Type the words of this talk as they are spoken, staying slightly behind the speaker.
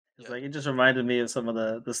It's Yeah. like it just reminded me of some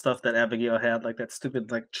of the stuff that Abigail had, like that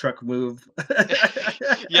stupid like truck move.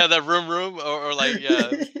 Yeah, the room or like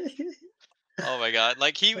yeah. Oh my god.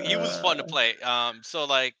 Like he was fun to uh, play. So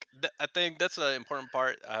like I think that's an important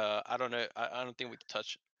part. I don't know. I don't think we can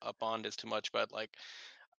touch upon this too much, but like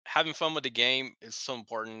having fun with the game is so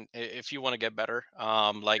important if you want to get better.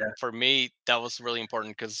 Like yeah. for me, that was really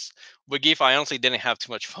important because with Geef, I honestly didn't have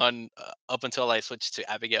too much fun up until I switched to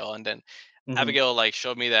Abigail, and then Hmm. Abigail like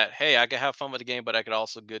showed me that hey, I could have fun with the game, but I could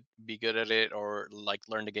also be good at it or like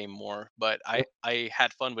learn the game more. But I Yep. I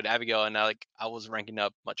had fun with Abigail, and I was ranking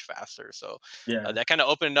up much faster. So Yeah. that kind of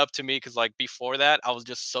opened it up to me because like before that, I was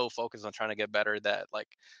just so focused on trying to get better that like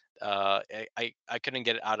I couldn't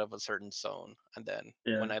get out of a certain zone, and then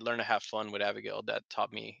when Yeah. I learned to have fun with Abigail, that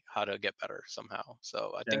taught me how to get better somehow.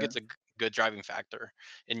 So I think Yeah. it's a good driving factor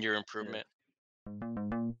in your Yeah. improvement.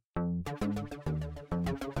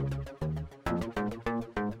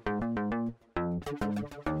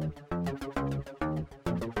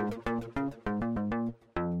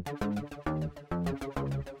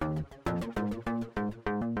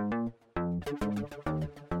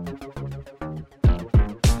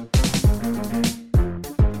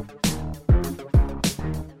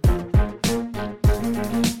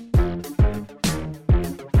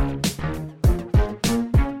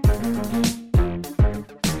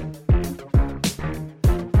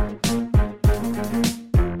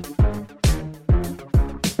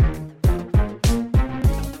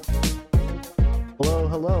 Hello,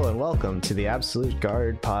 hello, and welcome to the Absolute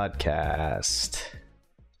Guard podcast.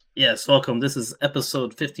 Yes. Welcome. This is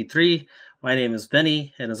episode 53. My name is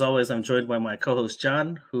Benny, and as always, I'm joined by my co-host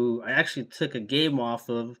John, who I actually took a game off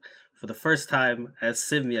of for the first time as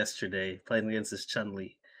Sim yesterday, playing against his Chun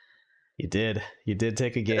Li. You did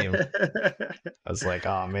take a game. I was like,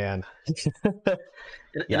 oh man. It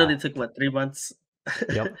Yeah, only took what, 3 months?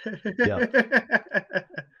 yep, yep.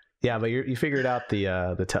 Yeah, but you figured out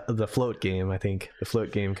the float game. I think the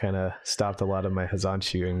float game kind of stopped a lot of my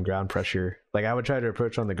Hazanchu and ground pressure. Like I would try to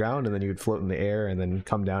approach on the ground, and then you would float in the air, and then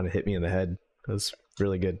come down and hit me in the head. It was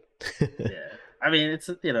really good. Yeah. I mean, it's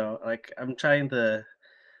like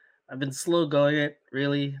I've been slow going it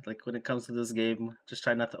really, like when it comes to this game, just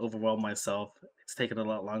trying not to overwhelm myself. It's taken a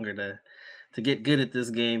lot longer to get good at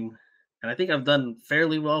this game. And I think I've done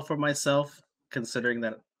fairly well for myself considering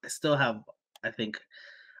that I still have, I think,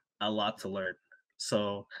 a lot to learn.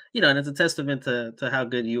 So, and it's a testament to how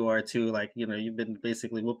good you are too. Like, you've been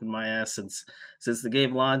basically whooping my ass since the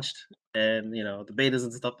game launched and the betas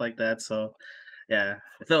and stuff like that. So yeah,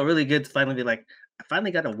 it felt really good to finally be like, I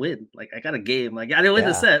finally got a win. Like I got a game. Like I didn't win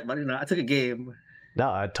the Yeah. set, but I took a game.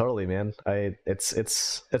 No, totally, man.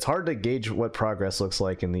 It's hard to gauge what progress looks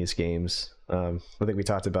like in these games. I think we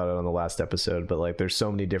talked about it on the last episode, but like, there's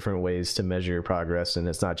so many different ways to measure progress, and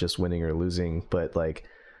it's not just winning or losing. But like,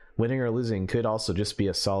 winning or losing could also just be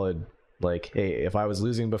a solid, like, hey, if I was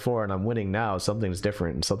losing before and I'm winning now, something's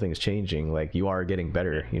different and something's changing. Like, you are getting Yeah,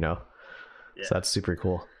 better, you know. So yeah, that's super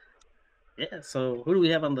cool. yeah. So who do we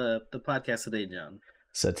have on the podcast today, John?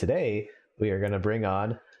 So today we are gonna bring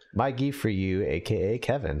on MyGief4You, aka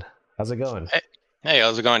Kevin. How's it going? Hey, hey,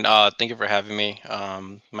 how's it going? Thank you for having me.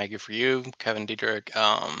 MyGief4You, Kevin Diedrich.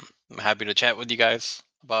 I'm happy to chat with you guys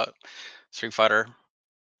about Street Fighter.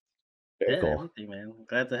 Very Yeah, cool. everything, man.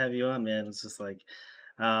 Glad to have you on, man. It's just like,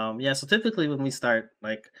 yeah. So typically when we start,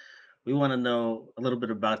 like, we want to know a little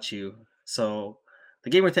bit about you. So the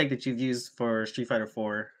gamer tag that you've used for Street Fighter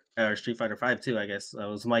 4 or Street Fighter 5 too, I guess,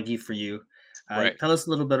 was my geek for you. Right. Tell us a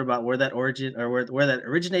little bit about where that origin or where that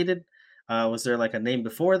originated. Was there like a name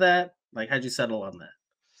before that? Like, how'd you settle on that?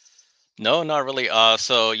 No, not really.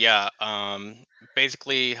 So yeah,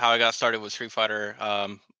 basically how I got started with Street Fighter.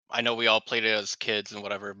 I know we all played it as kids and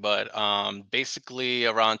whatever, but basically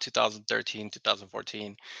around 2013,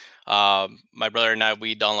 2014, my brother and I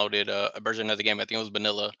we downloaded a version of the game. I think it was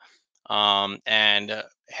vanilla. And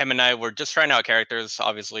him and I were just trying out characters,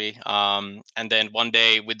 obviously. And then one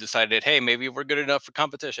day we decided, hey, maybe we're good enough for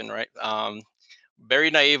competition, right?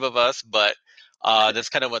 Very naive of us, but that's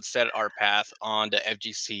kind of what set our path on the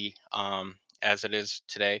FGC as it is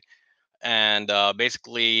today. And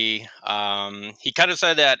basically, he kind of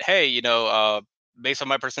said that, hey, based on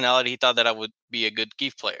my personality, he thought that I would be a good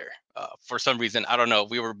Geef player. For some reason, I don't know.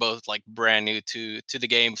 We were both like brand new to the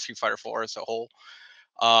game, Street Fighter 4 as a whole.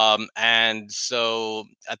 And so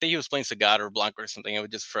I think he was playing Sagat or Blanca or something. It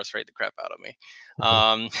would just frustrate the crap out of me.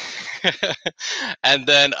 Um, and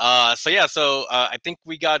then, so yeah, so I think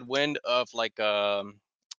we got wind of like,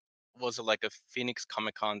 was it like a Phoenix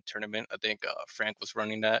Comic Con tournament? I think Frank was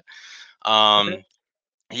running that. Okay. Um,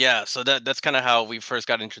 Yeah, so that's kind of how we first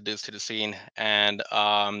got introduced to the scene, and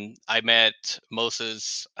I met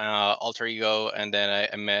Moses, alter ego, and then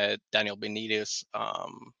I met Daniel Benitez.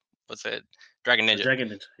 What's it? Dragon A Ninja. Dragon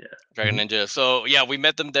Ninja, yeah. Dragon Mhm. Ninja. So yeah, we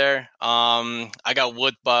met them there. I got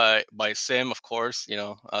whooped by Sim, of course.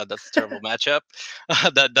 That's a terrible matchup.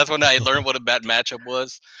 That's when I learned what a bad matchup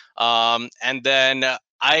was. And then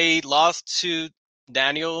I lost to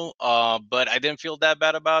Daniel, but I didn't feel that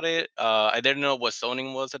bad about it. I didn't know what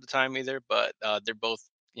zoning was at the time either, but they're both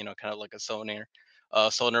kind of like a zoner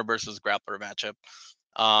versus grappler matchup.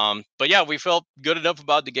 But yeah, we felt good enough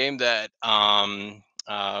about the game that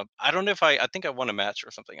I don't know if I think I won a match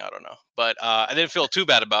or something. I don't know, but I didn't feel too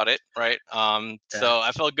bad about it, right? Yeah, So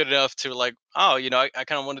I felt good enough to like, oh, I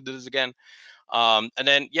kind of want to do this again. And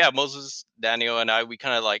then yeah, Moses, Daniel, and we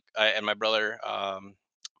kind of like, and my brother,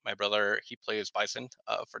 he plays Bison.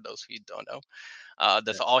 For those who don't know,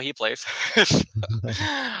 that's yeah. all he plays.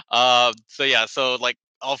 So yeah, so like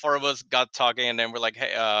all four of us got talking, and then we're like,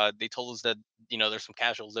 hey, they told us that there's some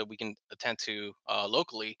casuals that we can attend to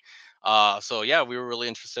locally. So yeah, we were really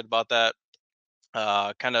interested about that.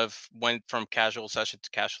 Kind of went from casual session to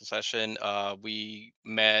casual session. We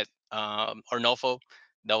met Arnolfo.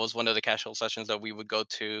 That was one of the casual sessions that we would go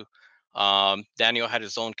to. Daniel had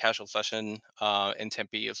his own casual session in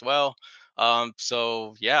Tempe as well.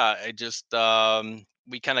 So yeah, I just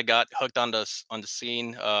we kind of got hooked on the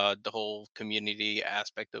scene, the whole community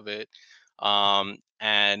aspect of it,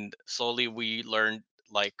 and slowly we learned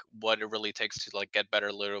like what it really takes to like get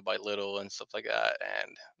better little by little and stuff like that.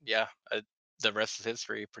 And yeah, the rest is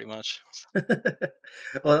history, pretty much.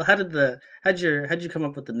 Well, how'd you come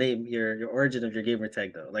up with the name, your origin of your gamer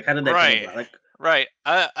tag though? Like, how did that come Right, about? Like, right.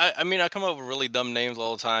 I mean, I come up with really dumb names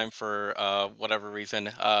all the time for whatever reason.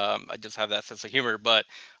 I just have that sense of humor. But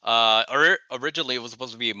originally it was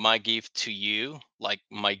supposed to be my gift to you, like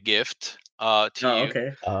my gift to oh, you.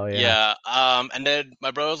 okay, Oh yeah. Yeah. And then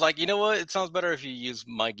my brother was like, you know what? It sounds better if you use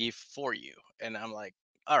my gift for you. And I'm like,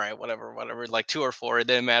 all right, whatever, whatever. Like two or four. It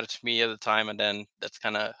didn't matter to me at the time, and then that's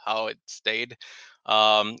kind of how it stayed.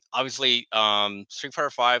 Obviously, Street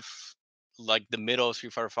Fighter Five, like the middle of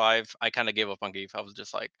Street Fighter Five, I kind of gave up on gift. I was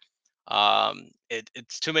just like,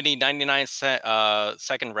 it's too many 99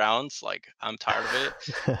 second rounds. Like I'm tired of it.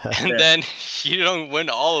 And yeah, then you don't win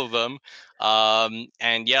all of them.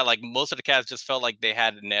 And yeah, like most of the cats just felt like they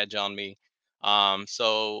had an edge on me.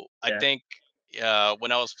 So I yeah. think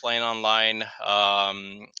when I was playing online,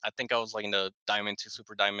 I think I was like in the diamond to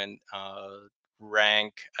super diamond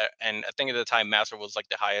rank, and I think at the time master was like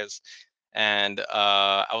the highest. And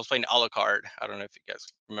I was playing Alucard. I don't know if you guys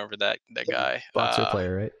remember that Yeah. guy. Boxer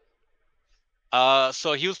player, right?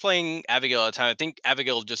 So he was playing Abigail at the time. I think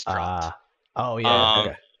Abigail just dropped. Ah. Oh yeah. Oh,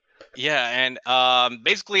 Okay. Um, yeah, and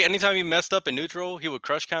basically anytime he messed up in neutral, he would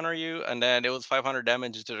crush counter you, and then it was 500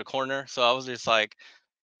 damage to the corner. So I was just like,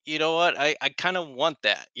 you know what? I kind of want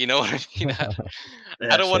that. You know what I mean?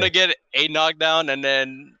 I yeah, don't want to Sure. get a knockdown and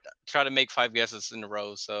then try to make five guesses in a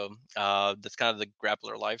row. So that's kind of the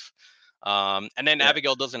grappler life. And then yeah,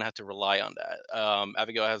 Abigail doesn't have to rely on that.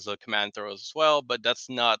 Abigail has a command throws as well, but that's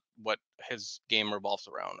not what his game revolves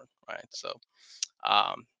around, right? So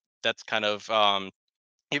um, that's kind of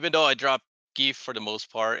even though I dropped Geef for the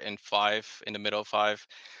most part in five, in the middle of five,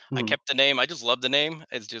 I mhm, kept the name. I just love the name.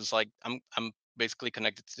 It's just like I'm basically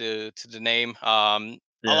connected to the name. I'll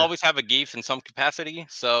yeah, always have a Geef in some capacity.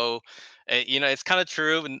 So, it's kind of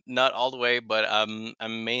true, not all the way, but I'm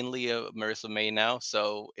mainly a Marissa main now.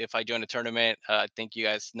 So if I join a tournament, I think you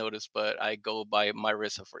guys noticed, but I go by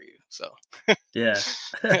Marissa for you. So yeah.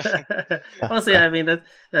 Well, see, I mean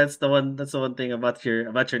that's the one thing about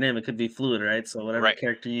your name. It could be fluid, right? So whatever right.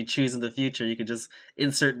 character you choose in the future, you could just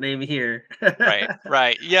insert name here. Right,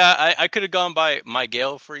 right. Yeah, I could have gone by my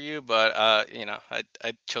Gale for you, but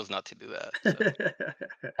I chose not to do that. So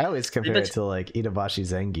I always See, compare but it to like Itabashi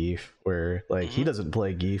Zangief, where like he hmm doesn't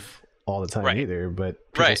play Geef all the time right, either,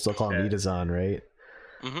 but people right. still call him yeah, Itazan, right?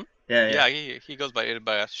 hmm yeah, yeah, Yeah, he goes by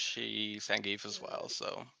Itabashi Zangief as well.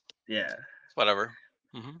 So yeah, it's whatever.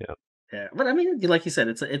 hmm Yeah. yeah. But I mean, like you said,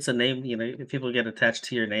 it's a name. People get attached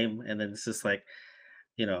to your name, and then it's just like,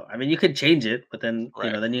 I mean, you could change it, but then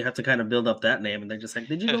Right. then you have to kind of build up that name, and they're just like,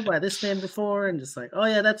 did you go by this name before? And just like, oh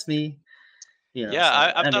yeah, that's me. Yeah, So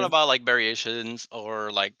I've I thought mean, about like variations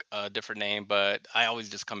or like a different name, but I always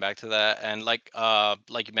just come back to that. And like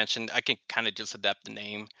you mentioned, I can kind of just adapt the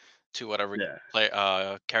name to whatever yeah. play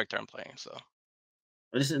character I'm playing. So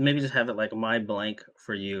Or just maybe just have it like my blank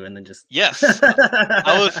for you, and then just Yes,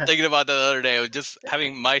 I was thinking about that the other day. Just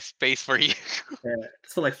having my space for you, yeah,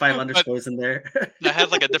 just put like 5 but underscores in there. that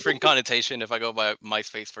has like a different connotation if I go by my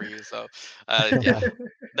space for you. So, yeah,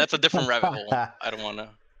 that's a different rabbit hole. I don't want to.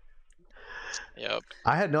 Yep.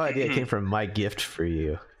 I had no idea it came from My Gift for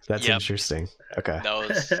You. That's Yep. interesting. Okay. That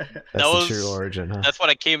was that That's the true was origin, huh? that's what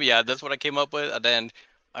I came. Yeah, that's what I came up with. And then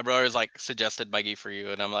my brother's like suggested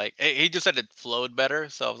MyGief4You, and I'm like, he just said it flowed better.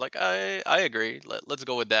 So I was like, I agree. Let's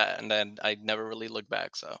go with that. And then I never really looked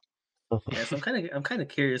back. So Yeah, so I'm kind of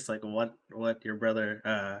curious, like what your brother,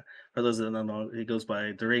 for those that don't know, he goes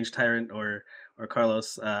by Deranged Tyrant or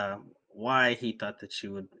Carlos, why he thought that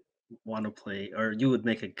you would want to play or you would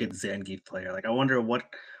make a good Zangief player. Like, I wonder what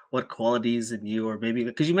qualities in you, or maybe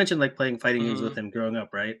because you mentioned like playing fighting games with hmm him growing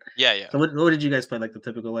up, right? yeah, yeah. So what did you guys play, like the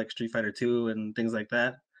typical like Street Fighter 2 and things like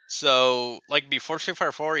that? So like before Street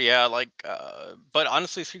Fighter 4, yeah, like but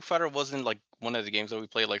honestly Street Fighter wasn't like one of the games that we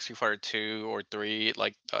played like Street Fighter 2 or 3,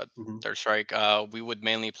 like Hmm. Third Strike. We would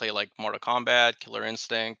mainly play like Mortal Kombat, Killer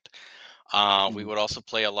Instinct. We Hmm. would also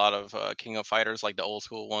play a lot of King of Fighters, like the old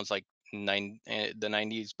school ones, like the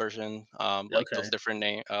 '90s version, like those Okay. different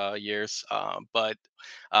years. But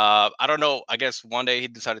I don't know. I guess one day he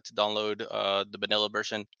decided to download the vanilla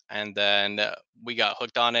version, and then we got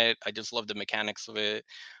hooked on it. I just love the mechanics of it.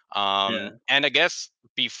 Yeah. And I guess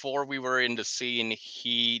before we were in the scene,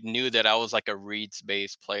 he knew that I was like a reads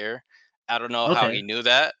based player. I don't know how he Okay. knew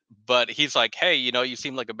that, but he's like, "Hey, you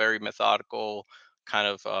seem like a very methodical kind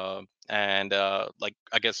of and like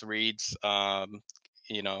I guess reads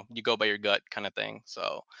you go by your gut kind of thing."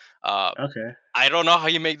 So uh Okay. I don't know how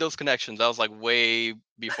you make those connections. That was like way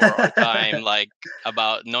before our time, like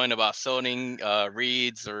about knowing about zoning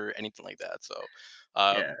reads or anything like that. So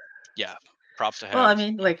uh Yeah. yeah, props to Well, I him.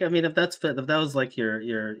 mean, like, I mean, if that was like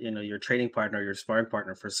your training partner, your sparring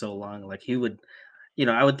partner for so long, like he would,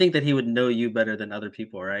 I would think that he would know you better than other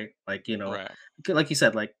people, right? Like, Right. like you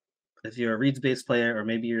said, like if you're a reads based player, or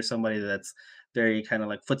maybe you're somebody that's very kind of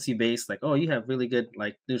like footsie based, like, oh, you have really good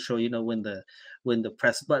like neutral, when to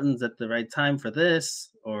press buttons at the right time for this,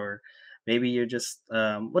 or maybe you're just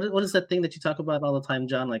what is that thing that you talk about all the time,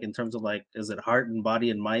 John? Like in terms of like, is it heart and body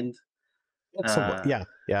and mind? Somewhat, Uh, yeah,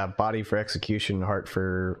 yeah. Body for execution, heart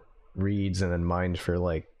for reads, and then mind for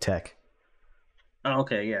like tech. Oh,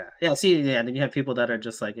 okay, yeah. Yeah, see, yeah, then you have people that are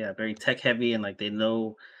just like, yeah, very tech heavy, and like they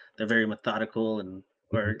know they're very methodical, and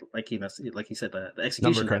Mhm. or like like you said, the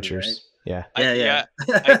Number execution heavy, right? crunchers. Yeah. Yeah, Yeah,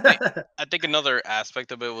 I think yeah. I think another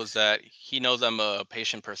aspect of it was that he knows I'm a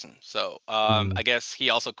patient person. So Mm, I guess he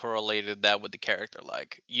also correlated that with the character.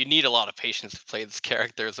 Like you need a lot of patience to play this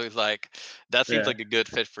character. So he's like, that seems Yeah. like a good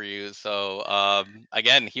fit for you. So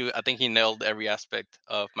again, I think he nailed every aspect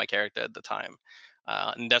of my character at the time.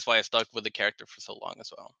 And that's why I stuck with the character for so long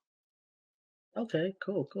as well. Okay,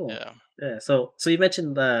 cool, cool. Yeah. Yeah, so you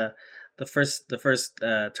mentioned the first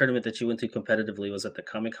tournament that you went to competitively was at the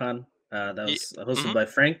Comic Con. That Ye- was hosted mhm, by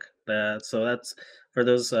Frank. So that's for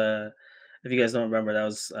those. If you guys don't remember, that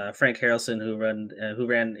was Frank Harrelson who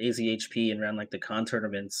ran AZHP and ran like the con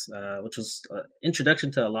tournaments, which was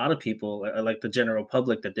introduction to a lot of people, like the general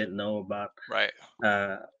public that didn't know about right.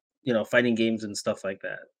 uh, fighting games and stuff like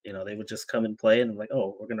that. They would just come and play and like,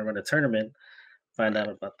 oh, we're gonna run a tournament, find Right. out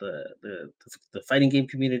about the fighting game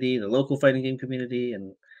community, the local fighting game community,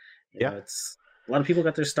 and yeah. it's a lot of people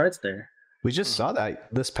got their starts there. We just hmm saw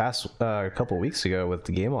that this past couple weeks ago with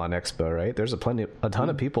the Game On Expo, right? There's a ton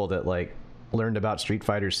of Mhm. people that like learned about Street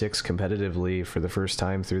Fighter 6 competitively for the first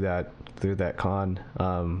time through that con.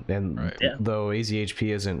 And Right. Yeah. though AZHP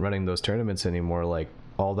isn't running those tournaments anymore, like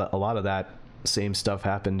a lot of that same stuff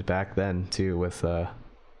happened back then too with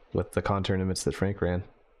the con tournaments that Frank ran.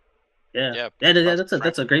 Yeah. Yeah. Yeah, Props that's to a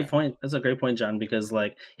Frank. that's a great Yeah. point. That's a great point, John, because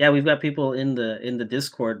like, yeah, we've got people in the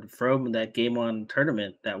Discord from that Game On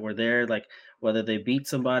tournament that were there, like whether they beat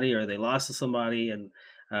somebody or they lost to somebody, and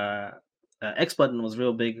uh, X Button was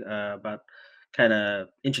real big about kind of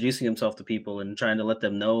introducing himself to people and trying to let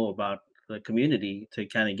them know about the community to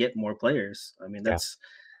kind of get more players. I mean, Yeah.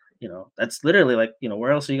 that's literally like,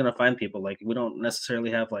 where else are you gonna find people? Like, we don't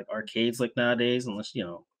necessarily have like arcades like nowadays, unless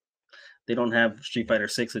they don't have Street Fighter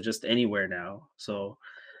 6 just anywhere now. So,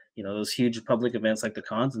 those huge public events like the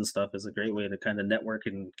cons and stuff is a great way to kind of network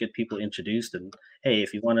and get people introduced. And hey,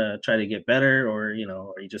 if you want to try to get better, or are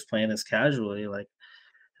you just playing this casually, like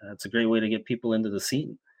it's a great way to get people into the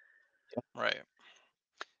scene. Right.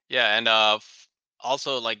 Yeah, and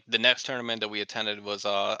also like the next tournament that we attended was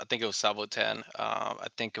I think it was Savo 10. I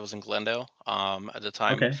think it was in Glendale at the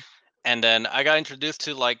time. Okay. And then I got introduced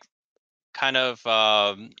to like kind of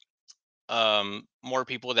more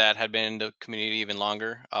people that had been in the community even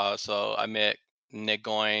longer. So I met Nick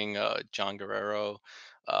Going, John Guerrero,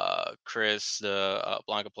 Chris, the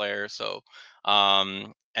Blanca player. So,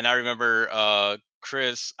 and I remember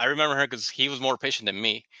Chris. I remember her because he was more patient than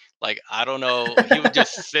me. Like I don't know, he would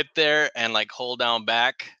just sit there and like hold down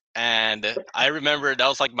back. And I remember that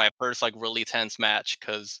was like my first like really tense match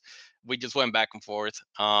because we just went back and forth.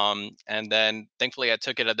 And then thankfully I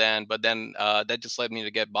took it at the end, but then that just led me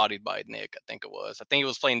to get bodied by Nick. I think it was. I think he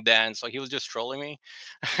was playing Dan, so he was just trolling me.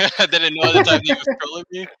 I didn't know at the time he was trolling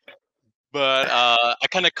me, but I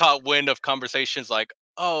kind of caught wind of conversations like,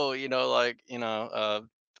 "Oh,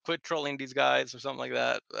 quit trolling these guys" or something like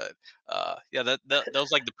that. But yeah, that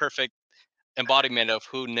was like the perfect embodiment of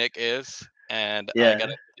who Nick is, and I got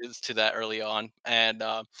Yeah, introduced to that early on, and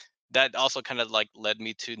that also kind of like led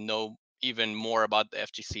me to know even more about the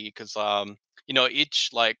FGC because each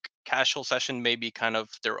like casual session may be kind of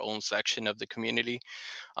their own section of the community,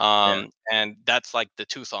 yeah, and that's like the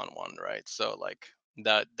Tucson one, right? So like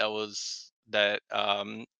that was that.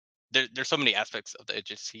 There's so many aspects of the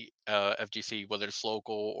FGC, whether it's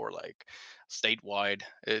local or like statewide.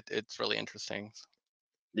 It's really interesting.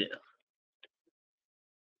 yeah,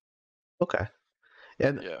 Okay.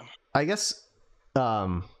 And Yeah. I guess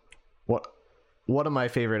um what one of my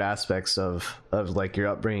favorite aspects of like your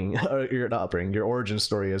upbringing or your not upbringing, your origin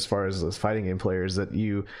story as far as those fighting game players, that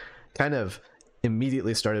you kind of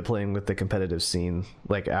immediately started playing with the competitive scene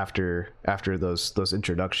like after those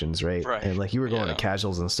introductions, right? Right. And like you were going to Yeah.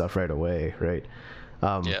 casuals and stuff right away, right?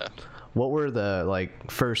 um Yeah. what were the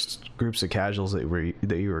like first groups of casuals that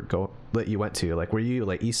you went to? Like were you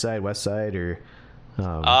like east side, west side, or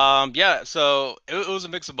um Yeah, so it was a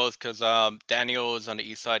mix of both because Daniel was on the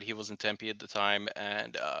east side, he was in Tempe at the time,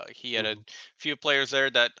 and he had a mhm, few players there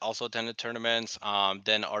that also attended tournaments.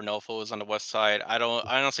 Then Arnolfo was on the west side. I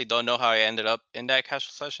honestly don't know how I ended up in that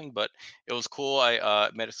casual session, but it was cool. I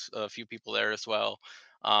met a few people there as well.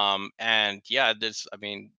 And yeah, I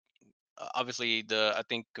mean, obviously I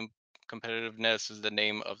think competitiveness is the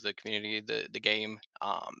name of the community, the game,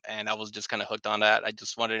 and I was just kind of hooked on that. I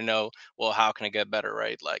just wanted to know, well, how can I get better,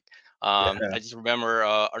 right? Like yeah. I just remember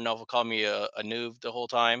Arnulfo called me a noob the whole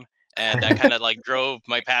time, and that kind of like drove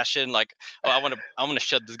my passion. Like, oh, I want to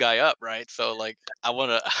shut this guy up, right? So like I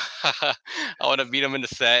want to I want to beat him in the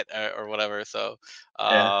set or whatever. So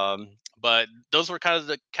yeah, but those were kind of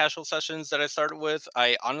the casual sessions that I started with.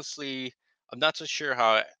 I'm not so sure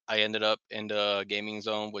how I ended up in the gaming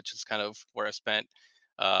zone, which is kind of where I spent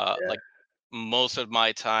yeah, like most of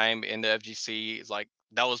my time in the FGC. Is like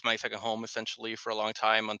that was my second home essentially for a long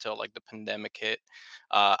time until like the pandemic hit.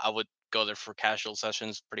 I would go there for casual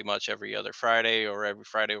sessions pretty much every other Friday or every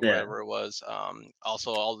Friday or yeah, whatever it was.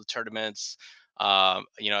 Also, all the tournaments. I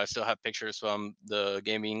still have pictures from the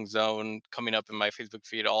gaming zone coming up in my Facebook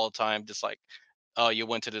feed all the time, just like, oh, you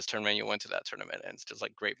went to this tournament, you went to that tournament, and it's just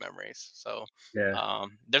like great memories. So yeah.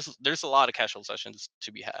 there's a lot of casual sessions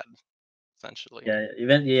to be had, essentially.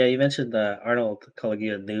 You mentioned Arnold calling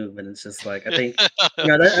you a noob, and it's just like I think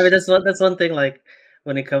that, I mean that's one thing like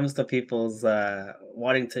when it comes to people's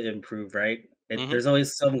wanting to improve, right? Hmm. There's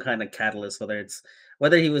always some kind of catalyst,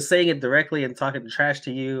 whether he was saying it directly and talking trash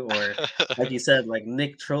to you, or like you said, like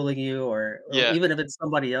Nick trolling you, or Yeah, even if it's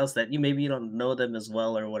somebody else that maybe you don't know them as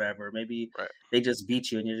well or whatever. Maybe right. they just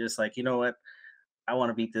beat you, and you're just like, you know what? I want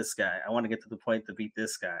to beat this guy. I want to get to the point to beat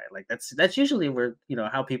this guy. Like that's usually where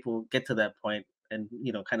how people get to that point and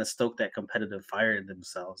kind of stoke that competitive fire in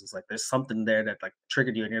themselves. It's like there's something there that like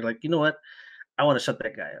triggered you, and you're like, you know what? I want to shut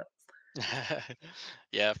that guy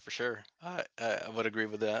Yeah, for sure. I would agree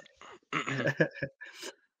with that. up.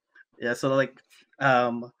 Yeah. So like,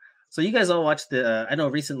 um, so you guys all watched the. I know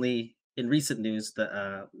recently in recent news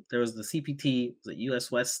that there was the CPT, the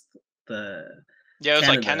U.S. West, the Yeah, it was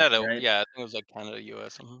like Canada, Canada. right? Yeah, I think it was like Canada,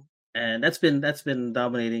 US. And that's been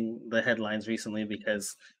dominating the headlines recently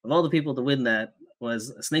because of all the people to win that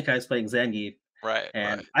was Snake Eyes playing Zangief, Right,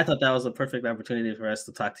 and right. I thought that was a perfect opportunity for us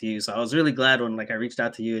to talk to you. So I was really glad when like I reached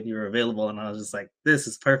out to you and you were available, and I was just like, this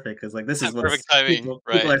is perfect because like this is what Perfect timing. people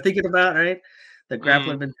Right. are thinking about, right? The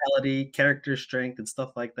grappling Mm, mentality, character strength, and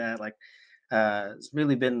stuff like that. Like it's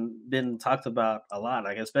really been talked about a lot,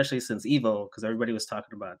 like especially since Evo, because everybody was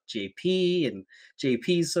talking about JP and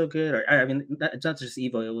JP's so good. Or I mean, not just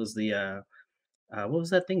Evo, it was the what was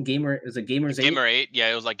that thing? Is it Gamers 8? Gamer 8.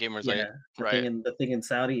 Yeah, it was like Gamers 8. Yeah, Right. the thing in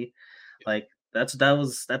Saudi, like that's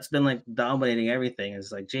been like dominating everything.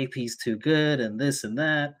 It's like JP's too good and this and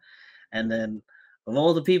that, and then of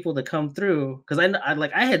all the people that come through, because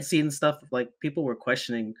I had seen stuff like people were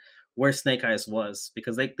questioning where Snake Eyes was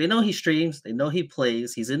because they know he streams, they know he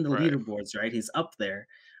plays, he's in the Right. leaderboards, right? He's up there,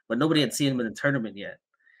 but nobody had Right. seen him in the tournament yet.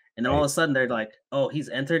 And then all of Right. a sudden they're like, "Oh, he's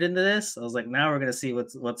entered into this." I was like, "Now we're gonna see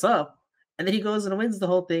what's up." And then he goes and wins the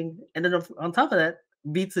whole thing, and then on top of that,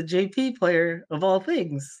 beats a JP player of all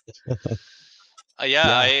things.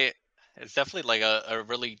 Yeah, Yeah. it's definitely like a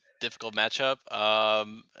really difficult matchup.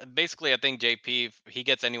 Basically, I think JP, if he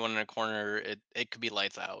gets anyone in a corner, it could be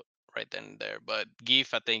lights out right then and there. But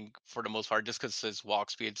Geef, I think for the most part, just because his walk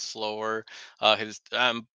speed's slower, his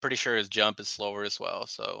I'm pretty sure his jump is slower as well.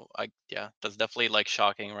 So yeah, that's definitely like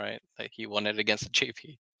shocking, right? Like he won it against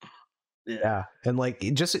JP. Yeah, Yeah, and like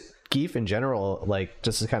just Keith in general, like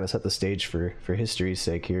just to kind of set the stage for history's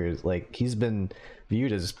sake here, is like he's been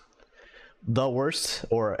viewed as the worst,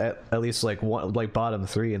 or at least like one, like bottom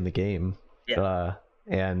three in the game. yeah, uh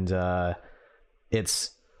and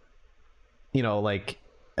it's, you know, like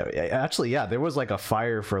actually, yeah, there was like a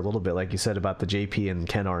fire for a little bit, like you said, about the JP and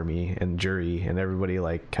Ken army and jury and everybody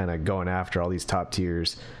like kind of going after all these top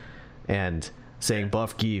tiers and saying yeah.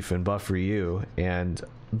 buff Geef and buff Ryu, and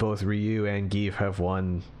both Ryu and Geef have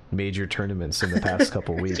won major tournaments in the past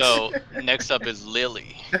couple weeks. So next up is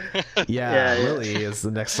Lily. Yeah, Yeah, yeah, Lily is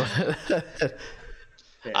the next one.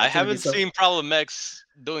 yeah. I It's gonna be haven't so. seen Problem X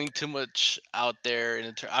doing too much out there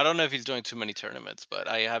in I don't know if he's doing too many tournaments, but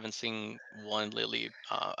I haven't seen one Lily.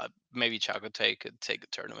 Maybe Chakotay could take a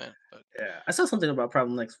tournament, but Yeah, I saw something about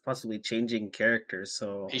Problem X possibly changing characters,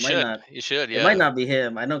 so he should. He should. it might Yeah. not be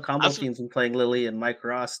him. I know I'm Combo su- Fiend's been playing Lily and Mike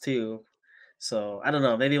Ross too, so I don't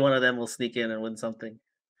know. Maybe one of them will sneak in and win something.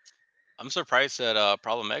 I'm surprised that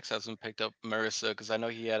Problem X hasn't picked up Marissa because I know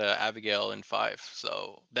he had a Abigail in 5.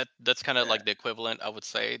 So that's kind of Yeah, like the equivalent, I would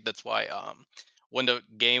say. That's why when the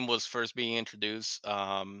game was first being introduced,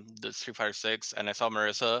 the Street Fighter 6, and I saw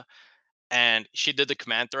Marissa and she did the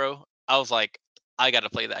command throw, I was like, I gotta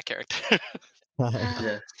play that character.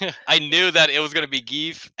 yeah, I knew that it was gonna be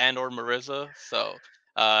Geef and or Marissa, so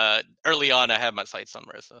early on I had my sights on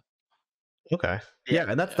Marissa. Okay. yeah, Yeah,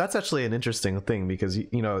 and that's Yeah. that's actually an interesting thing because,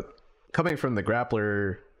 you know, coming from the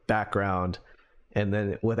grappler background and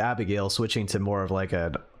then with Abigail switching to more of like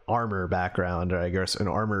an armor background, or I guess an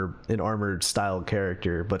armored style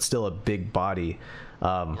character, but still a big body.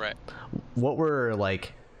 Um, Right. what were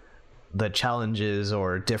like the challenges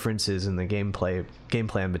or differences in the game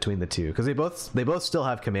plan between the two? Because they both still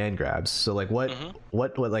have command grabs. So like hmm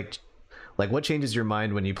what like what changes your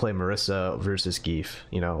mind when you play Marissa versus Geef?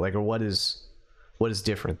 You know, like, or what is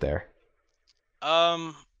different there?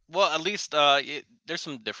 Um. Well, at least there's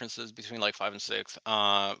some differences between like 5 and 6.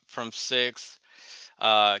 From 6,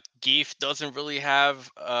 Geef doesn't really have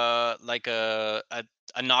like a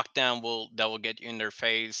knockdown that will get you in their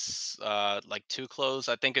face like too close.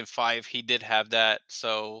 I think in 5 he did have that,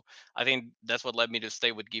 so I think that's what led me to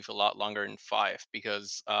stay with Geef a lot longer in 5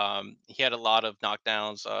 because he had a lot of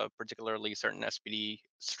knockdowns, particularly certain SPD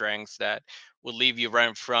strengths that would leave you right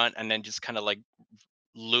in front and then just kind of like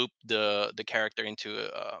loop the character into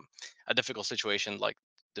a difficult situation, like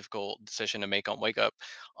difficult decision to make on wake up.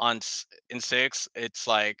 In 6 it's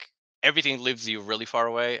like everything leaves you really far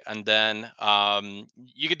away, and then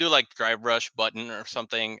you could do like drive rush button or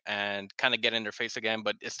something and kind of get in their face again,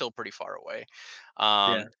 but it's still pretty far away.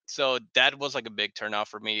 yeah, So that was like a big turnoff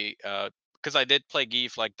for me, because I did play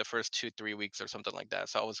Geef like the first 2 3 weeks or something like that,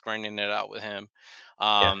 so I was grinding it out with him.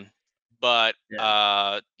 Yeah. Um but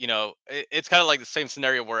yeah, it's kind of like the same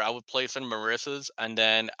scenario where I would play some Marissa's and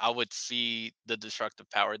then I would see the destructive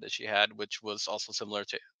power that she had, which was also similar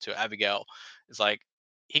to Abigail. It's like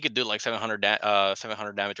he could do like 700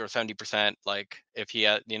 damage or 70%, like if he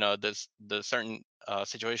had, this the certain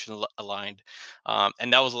situation aligned.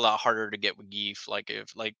 And that was a lot harder to get with Geef. Like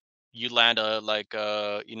if like you land a like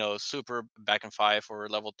super back in 5 or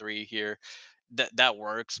level 3 here, that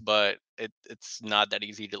works, but it's not that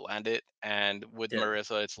easy to land it. And with yeah,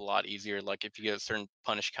 Marissa, it's a lot easier. Like if you get a certain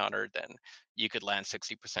punish counter, then you could land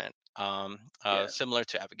 60%. yeah. Similar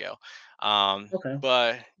to Abigail. Okay.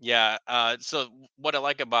 But yeah, so what I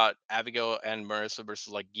like about Abigail and Marissa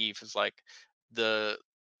versus like Geef is like the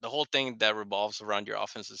the whole thing that revolves around your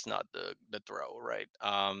offense is not the throw, right?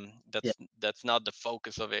 Yeah, That's not the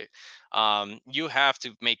focus of it. You have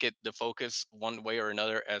to make it the focus one way or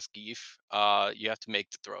another as Geef. You have to make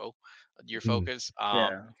the throw your Mm. focus.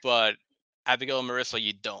 yeah, But Abigail and Marissa,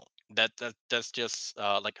 you don't. That's just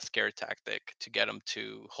like a scare tactic to get them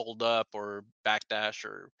to hold up or backdash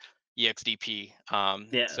or EXDP.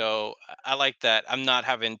 yeah, So I like that. I'm not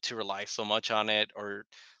having to rely so much on it, or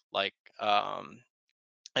like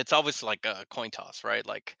it's always like a coin toss, right?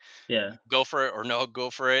 Like yeah, go for it or no go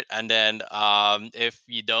for it, and then if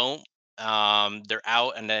you don't, they're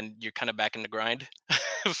out and then you're kind of back in the grind.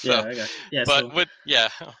 So yeah. I got you. Yeah. but So with yeah.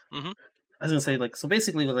 hmm I was gonna say, like, so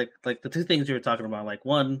basically, with like the two things you were talking about, like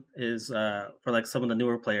one is for like some of the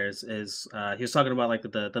newer players is he was talking about like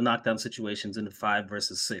the knockdown situations in 5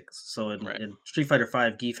 versus 6. So Right. in Street Fighter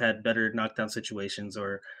 5, Geef had better knockdown situations,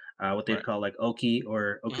 or what they'd Right. call like Oki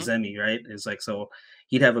or Hmm. Okazemi, right? Is like, so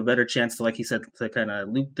he'd have a better chance to, like he said, to kind of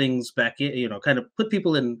loop things back in, kind of put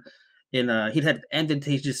people in he'd had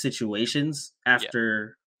advantageous situations Yeah.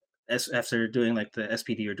 after doing like the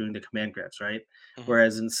SPD or doing the command grabs, right? Hmm.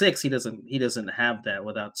 Whereas in 6, he doesn't have that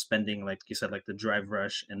without spending, like you said, like the drive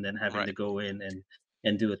rush and then having Right. to go in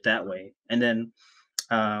and do it that way. And then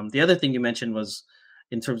the other thing you mentioned was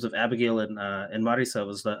in terms of Abigail and Marisa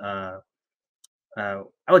was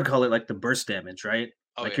I would call it like the burst damage, right?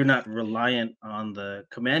 Oh Like yeah. you're not reliant on the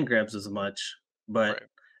command grabs as much, but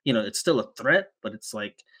Right. it's still a threat, but it's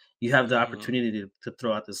like you have the Hmm. opportunity to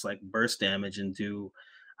throw out this like burst damage and do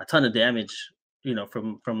a ton of damage,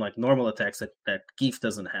 from like normal attacks that Geef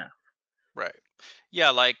doesn't have. Right. Yeah,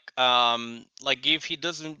 like if he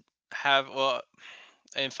doesn't have, well,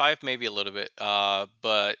 in five maybe a little bit,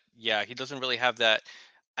 but yeah, he doesn't really have that.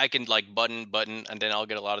 I can like button and then I'll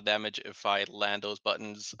get a lot of damage if I land those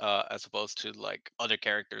buttons, as opposed to like other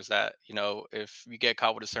characters that, if you get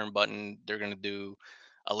caught with a certain button, they're gonna do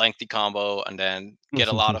a lengthy combo and then get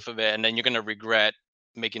a lot of it, and then you're gonna regret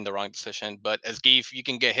making the wrong decision. But as Geef, you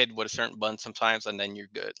can get hit with a certain button sometimes, and then you're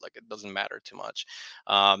good. Like it doesn't matter too much.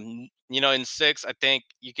 In six, I think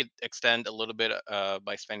you could extend a little bit,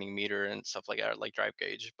 by spending meter and stuff like that, like drive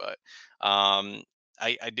gauge. But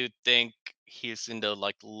I do think he's in the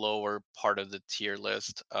like lower part of the tier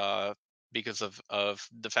list, because of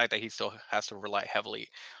the fact that he still has to rely heavily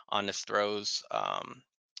on his throws.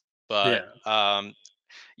 But Yeah.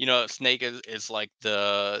 Snake is like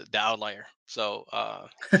the outlier. So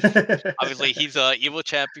obviously he's a evil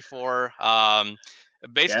champ before. Yeah.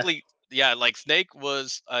 Basically, yeah, like Snake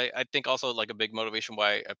was, I think, also like a big motivation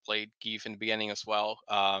why I played Geef in the beginning as well.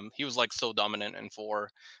 He was like so dominant in four.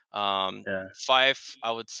 Yeah. Five,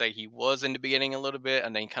 I would say he was in the beginning a little bit,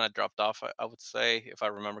 and then he kind of dropped off. I would say, if I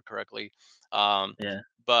remember correctly. Um, Yeah.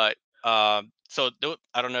 but I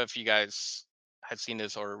don't know if you guys had seen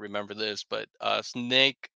this or remember this, but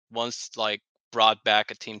Snake once like brought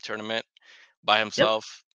back a team tournament by Yep.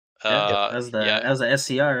 himself. Yep. Yep. That Yeah, was the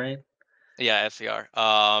SCR, right? yeah, SCR.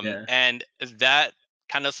 Yeah. And that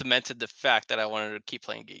kind of cemented the fact that I wanted to keep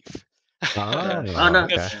playing Geef. Yeah. Oh no.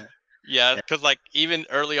 Okay. Yeah. Yeah, Yeah. because like even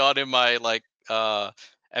early on in my like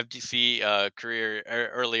FGC career,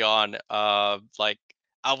 early on, like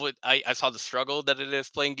I saw the struggle that it is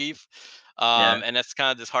playing Geef. Yeah. And that's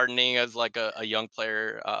kind of disheartening as like a young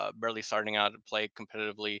player, barely starting out to play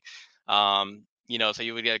competitively. So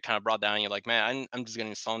you would get kind of brought down. You're like, man, I'm just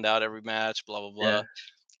getting zoned out every match, blah blah blah. Yeah.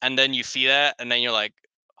 And then you see that, and then you're like,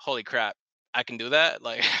 holy crap, I can do that.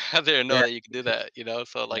 Like I didn't know Yeah. that you could do that.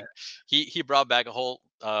 So Yeah. like he brought back a whole,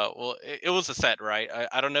 well, it was a set, right?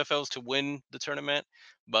 I don't know if it was to win the tournament,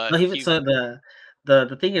 but No, he he so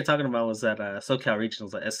the thing you're talking about was that SoCal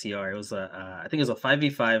Regionals, like SCR. It was I think it was a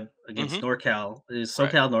 5v5 against hmm NorCal. It was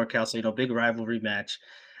right. SoCal NorCal, so big rivalry match.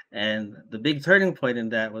 And the big turning point in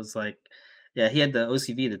that was like, yeah, he had the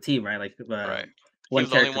OCV, the team, right? Like Right. He one was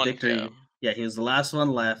the only character one, yeah. victory. Yeah, he was the last one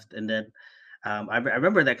left, and then I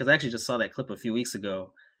remember that because I actually just saw that clip a few weeks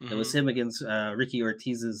ago. It was hmm him against Ricky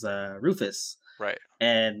Ortiz's Rufus, Right.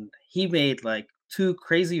 and he made like two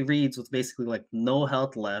crazy reads with basically like no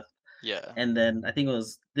health left, Yeah. and then I think it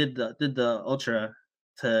was did the ultra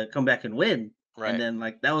to come back and win, and Right. then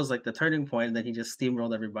like that was like the turning point, and then he just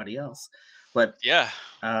steamrolled everybody else. But Yeah.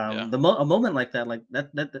 Yeah. a moment like that,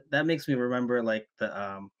 that makes me remember like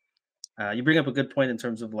you bring up a good point in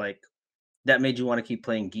terms of like that made you want to keep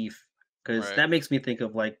playing Geef, because Right. that makes me think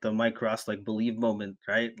of like the Mike Ross like believe moment,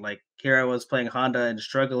 right? Like here I was playing Honda and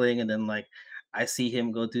struggling, and then like I see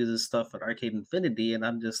him go do this stuff at Arcade Infinity, and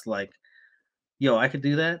I'm just like, yo, I could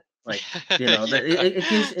do that. Like, that Yeah. it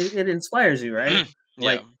gives it inspires you, right?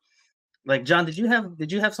 Yeah. Like John, did you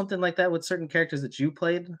have something like that with certain characters that you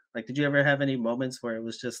played? Like, did you ever have any moments where it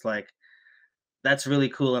was just like, that's really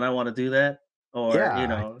cool and I want to do that? Or, Yeah,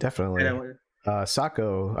 I definitely. don't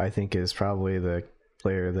Sako, I think, is probably the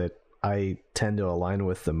player that I tend to align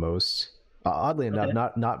with the most. Oddly enough,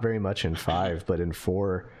 okay. not very much in five, but in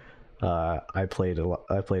four, I played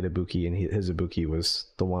I played Ibuki, and his Ibuki was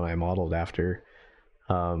the one I modeled after.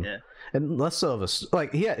 Um, Yeah. and less so of a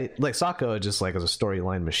like like Sako just like as a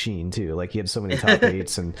storyline machine too. Like he had so many top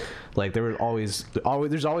eights, and like there were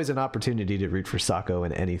there's always an opportunity to root for Sako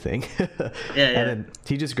in anything. Yeah, And yeah. then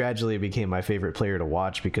he just gradually became my favorite player to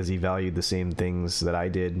watch because he valued the same things that I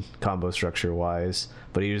did combo structure wise,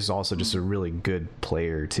 but he was also just a Mhm. really good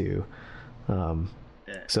player too. Um,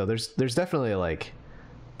 Yeah. So there's definitely like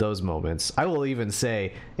those moments. I will even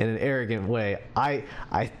say in an arrogant way, I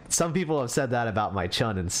some people have said that about my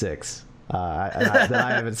Chun in six. That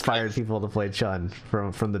I have inspired people to play Chun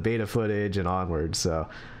from the beta footage and onward. So,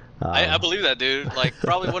 I um, believe that, dude. Like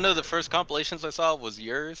probably one of the first compilations I saw was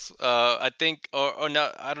yours. I think, or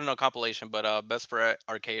no, I don't know compilation, but Best for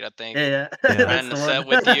Arcade. I think Yeah, yeah. yeah, ran That's the the set one.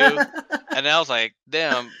 with you, and I was like,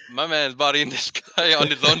 damn, my man's bodying this guy on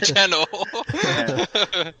his own channel. Yeah.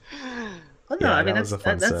 Oh no, I yeah, mean that was a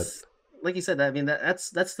fun set. that's like you said. I mean that's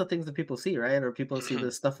the things that people see, right? Or people see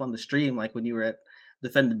the stuff on the stream, like when you were at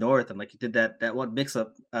Defend the North and like you did that one mix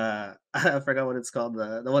up. I forgot what it's called.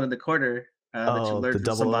 The one in the corner that you Oh, the learned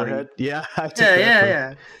from double somebody. overhead. Yeah, I took Yeah, that yeah, from.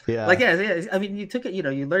 yeah. Like, Yeah, yeah, yeah. I mean, you took it. You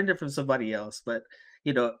learned it from somebody else, but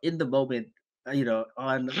in the moment,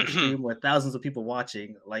 on a stream with thousands of people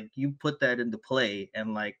watching, like you put that into play,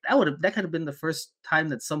 and like that could have been the first time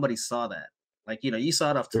that somebody saw that. Like, you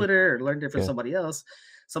saw it off sure. Twitter or learned it from Yeah. somebody else.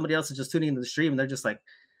 Somebody else is just tuning into the stream, and they're just like,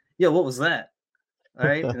 "Yo, what was that?" All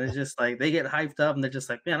right, and it's just like they get hyped up, and they're just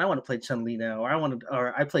like, "Man, I want to play Chun Li now,"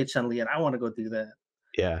 or I played Chun Li, and I want to go do that.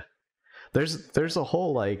 Yeah. There's a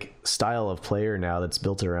whole like style of player now that's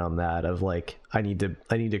built around that of like I need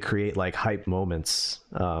to create like hype moments,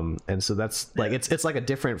 and so that's like Yeah, it's like a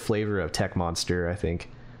different flavor of Tech Monster, I think,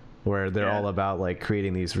 where they're yeah. all about like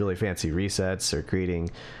creating these really fancy resets or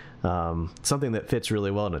creating something that fits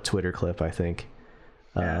really well in a Twitter clip, I think.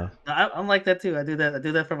 Yeah, uh I'm like that too. I do that. I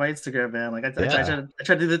do that for my Instagram, man. Like yeah, I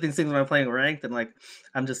try to do these things when I'm playing ranked, and like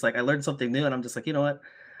I'm just like I learned something new, and I'm just like, you know what?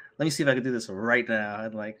 Let me see if I can do this right now.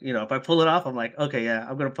 And like, if I pull it off, I'm like, okay, yeah,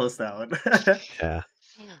 I'm gonna post that one. yeah,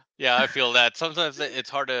 Yeah, I feel that. Sometimes it's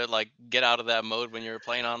hard to like get out of that mode when you're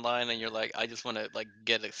playing online and you're like, I just want to like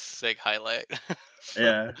get a sick highlight. So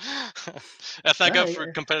Yeah, that's not good for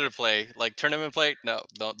yeah, competitive play. Like tournament play, no,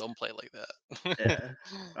 don't play like that. yeah.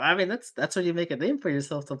 I mean, that's where you make a name for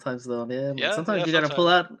yourself sometimes, though, man. Like Yeah, yeah, sometimes you gotta pull sometimes.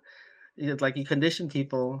 out, like you condition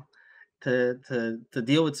people to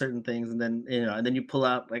deal with certain things, and then and then you pull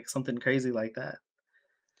out like something crazy like that.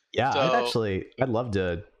 yeah. So I'd love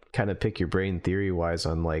to kind of pick your brain theory wise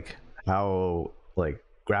on like how like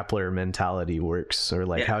grappler mentality works, or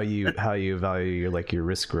like Yeah, how you value your like your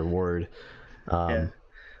risk reward. yeah. um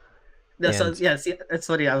No, so and yeah, see, that's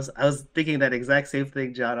funny. I was thinking that exact same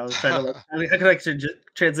thing, John. I was trying to like, I could actually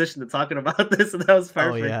transition to talking about this, and that was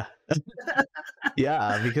oh perfect. yeah,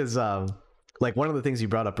 yeah, because like one of the things you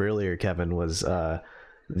brought up earlier, Kevin, was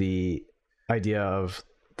the idea of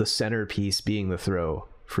the centerpiece being the throw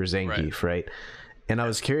for right. Zangief, right? And I Yeah,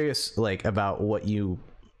 was curious like about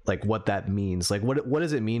what that means. Like what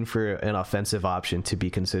does it mean for an offensive option to be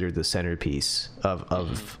considered the centerpiece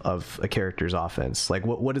Hmm. of a character's offense? Like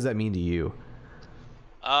what does that mean to you?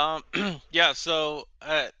 Um, yeah. So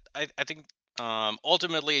I think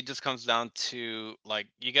ultimately it just comes down to like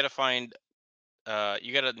you gotta find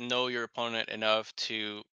you gotta know your opponent enough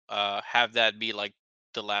to have that be like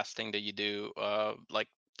the last thing that you do, like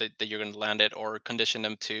that you're gonna land it or condition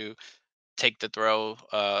them to take the throw,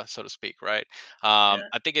 so to speak, right? yeah,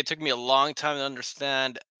 I think it took me a long time to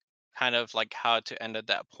understand kind of like how to end at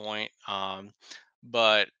that point.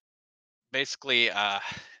 But basically,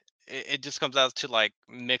 it just comes out to like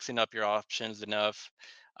mixing up your options enough,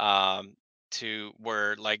 um, to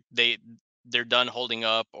where like they're done holding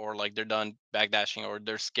up or like they're done backdashing or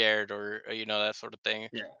they're scared or that sort of thing.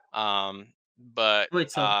 yeah. But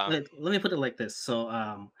Wait, so wait, let me put it like this. So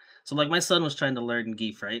like my son was trying to learn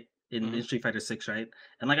Geef, right? In mhm, Street Fighter 6, right?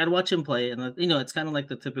 And like I'd watch him play, and it's kind of like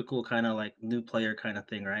the typical kind of like new player kind of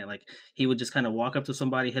thing, right? Like he would just kind of walk up to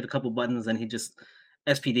somebody, hit a couple buttons, and he just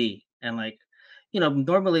SPD. And like,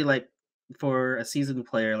 normally like for a seasoned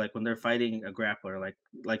player, like when they're fighting a grappler,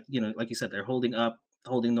 like you said, they're holding up,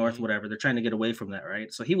 holding north, mhm, whatever. They're trying to get away from that,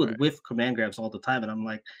 right? So he would right, whiff command grabs all the time, and I'm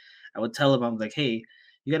like, I would tell him, I'm like, hey,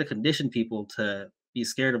 you got to condition people to be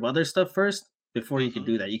scared of other stuff first before you can mhm,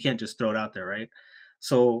 do that. You can't just throw it out there, right?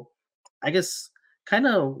 So I guess kind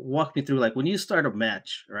of walk me through like when you start a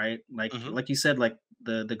match, right? Like mhm, like you said, like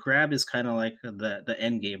the grab is kind of like the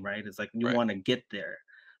end game, right? It's like you right. want to get there.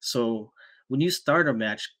 So when you start a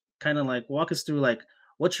match, kind of like walk us through like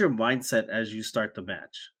what's your mindset as you start the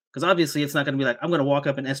match? Because obviously it's not going to be like I'm going to walk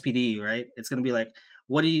up in SPD, right? It's going to be like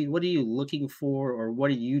what are you looking for, or what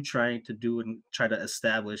are you trying to do and try to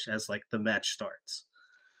establish as like the match starts?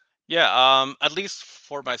 Yeah, at least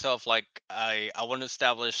for myself, like I want to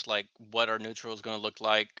establish like what our neutral is going to look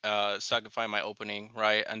like, so I can find my opening,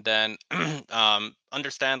 right? And then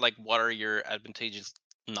understand like what are your advantageous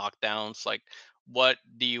knockdowns, like what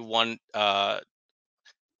do you want,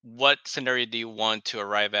 what scenario do you want to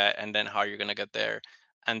arrive at, and then how you're going to get there.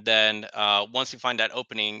 and then once you find that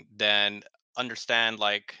opening, then understand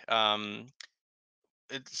like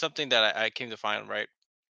it's something that I came to find, right?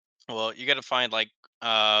 Well, you got to find like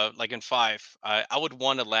in five, I would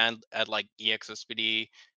want to land at like EX SPD,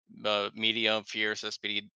 medium, fierce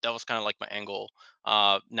SPD. That was kind of like my angle.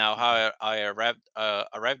 Now how I arrived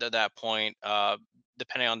at that point,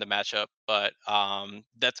 depending on the matchup, but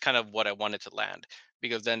that's kind of what I wanted to land,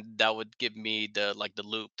 because then that would give me the like the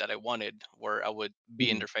loop that I wanted, where I would be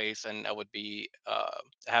Mhm. interface and I would be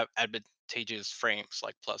have advantageous frames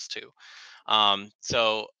like +2.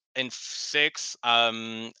 So in six,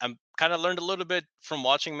 I'm kind of learned a little bit from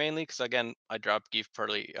watching mainly, because again I dropped Geef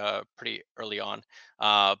pretty early on.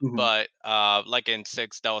 Mhm. But like in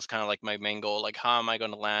six, that was kind of like my main goal. Like, how am I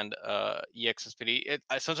going to land EXSPD?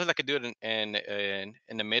 Sometimes I could do it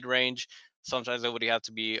in the mid range. Sometimes it would have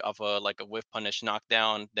to be of a like a whiff punish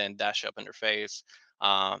knockdown, then dash up interface,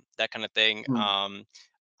 that kind of thing. Mm.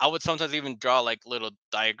 I would sometimes even draw like little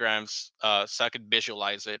diagrams so I could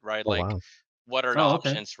visualize it, right? Oh Like, wow. what are the Oh,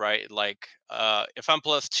 okay. options, right? Like, if I'm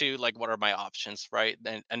 +2, like, what are my options, right?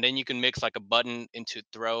 Then you can mix like a button into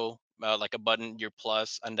throw, like a button you're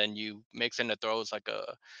plus, and then you mix in the throws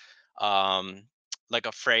um like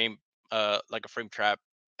a frame, like a frame trap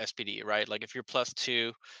SPD, right? Like if you're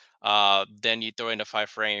 +2, then you throw in a 5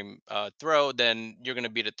 frame throw, then you're gonna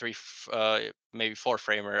beat a maybe 4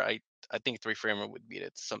 framer. I think 3 framer would beat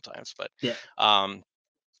it sometimes, but Yeah. um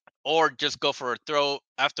or just go for a throw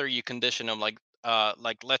after you condition them, like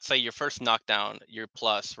let's say your first knockdown you're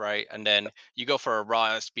plus, right, and then you go for a raw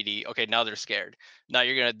SPD. Okay, now they're scared. Now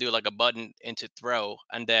you're gonna do like a button into throw,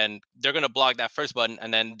 and then they're gonna block that first button,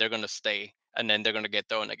 and then they're gonna stay, and then they're gonna get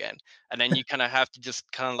thrown again, and then you kind of have to just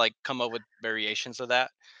kind of like come up with variations of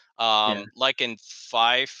that. Yeah. Like in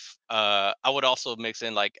five, I would also mix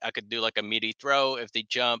in, like, I could do like a meaty throw. If they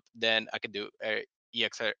jump, then I could do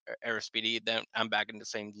EX airspeedy, then I'm back in the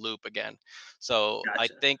same loop again. So I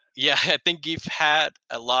Gotcha. think, yeah, I think Geef had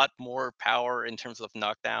a lot more power in terms of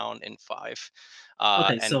knockdown in five.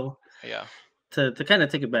 Okay, And so yeah. to kind of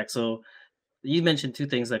take it back, so you mentioned two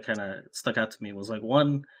things that kind of stuck out to me was like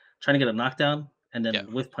one, trying to get a knockdown, and Yeah.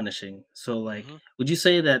 then with punishing. So like, Hmm. would you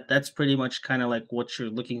say that that's pretty much kind of like what you're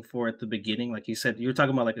looking for at the beginning? Like you said, you were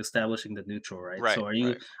talking about like establishing the neutral, right? Right. So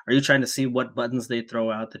Right. are you trying to see what buttons they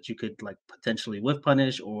throw out that you could like potentially with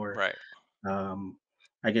punish, or Right. um,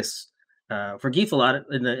 I guess for Geef a lot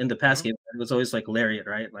in the past Hmm. game it was always like lariat,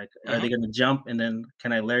 right? Like, are Hmm. they going to jump and then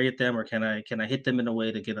can I lariat them, or can I hit them in a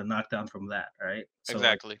way to get a knockdown from that, right? So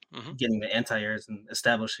like Exactly. Hmm. getting the anti-airs and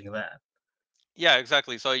establishing that. Yeah,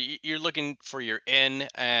 exactly. So you're looking for your in,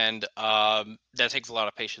 and that takes a lot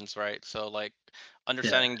of patience, right? So like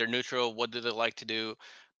Yeah, understanding their neutral, what do they like to do,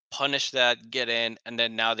 punish that, get in, and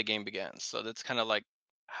then now the game begins. So that's kind of like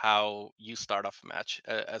how you start off a match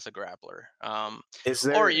as a grappler. Is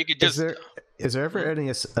Or there you could is just, there is there ever mhm. any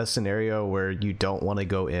a scenario where you don't want to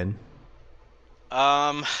go in?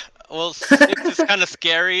 um, well, six is kind of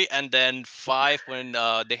scary, and then five, when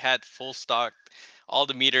they had full stock, all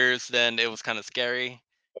the meters, then it was kind of scary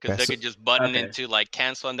because Okay, they so could just button okay, into like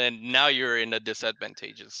cancel, and then now you're in a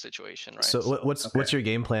disadvantageous situation, right? so So. what's okay. your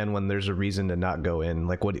game plan when there's a reason to not go in?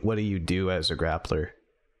 Like what do you do as a grappler?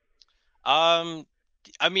 Um,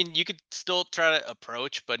 I mean, you could still try to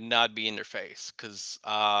approach, but not be in their face, because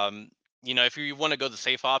if you want to go the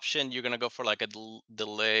safe option, you're gonna go for like a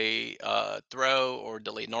delay throw or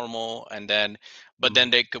delay normal, and then, but Mhm. then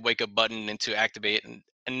they could wake a button into activate, and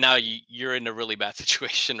now you're in a really bad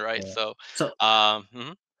situation, right? Yeah. So, So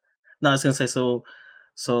mhm. no, I was gonna say, so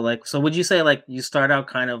would you say like you start out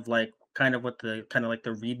kind of with the kind of like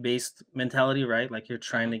the read based mentality, right? Like you're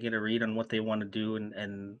trying Mhm. to get a read on what they want to do,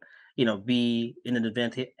 and be in an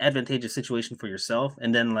advantageous situation for yourself,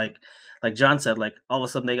 and then like John said, like all of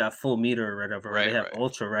a sudden they got full meter or whatever, or they Right, have right.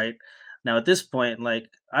 ultra, right? Now at this point, like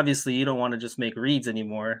obviously you don't want to just make reads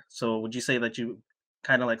anymore. So would you say that you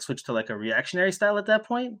kind of like switch to like a reactionary style at that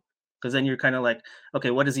point? Because then you're kind of like,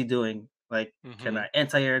 okay, what is he doing? Like, can Mhm. I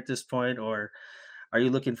anti-air at this point, or are you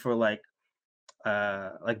looking for like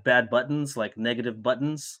bad buttons, like negative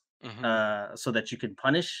buttons, Mhm. so that you can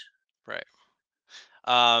punish? Right.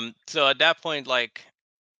 So at that point, like,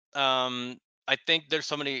 um I think there's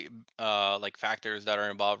so many like factors that are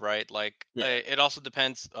involved, right? Like, Yeah, it also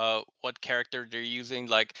depends what character they're using.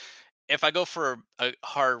 Like, if I go for a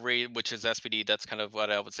hard read, which is SPD, that's kind of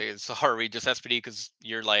what I would say is a hard read, just SPD, because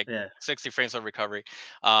you're like yeah. 60 frames of recovery.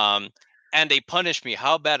 um and they punish me,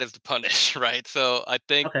 how bad is the punish? Right? So I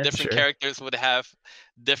think Okay. different Sure. characters would have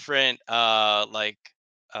different like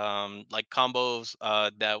combos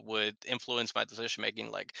that would influence my decision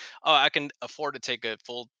making. Like, oh, I can afford to take a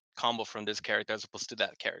full combo from this character as opposed to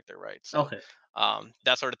that character, right? So Okay.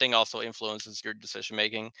 that sort of thing also influences your decision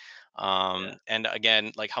making. Yeah. And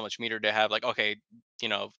again, like how much meter they have. Like, okay, you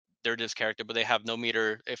know, they're this character, but they have no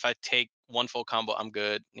meter. If I take one full combo, I'm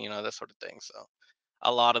good. You know, that sort of thing. So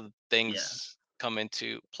a lot of Yeah. things come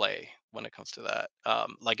into play when it comes to that.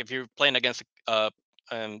 Like if you're playing against,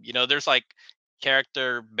 you know, there's like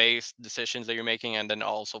character-based decisions that you're making, and then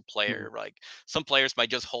also Mhm. player. Like some players might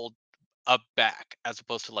just hold up back as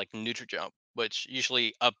opposed to like neutral jump, which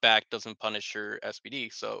usually up back doesn't punish your SPD,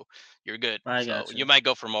 so you're good. I So you gotcha. might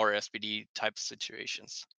go for more SPD type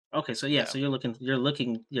situations. Okay, so yeah, Yeah. so you're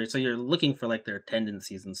looking for like their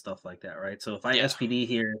tendencies and stuff like that, right? So if I Yeah. SPD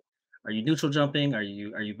here, are you neutral jumping? Are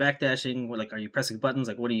you backdashing? What, like, are you pressing buttons?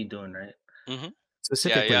 Like, what are you doing, right? Hmm. Yeah.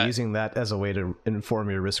 Specifically Yeah. using that as a way to inform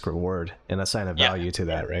your risk reward and assign a Yeah. value to Yeah.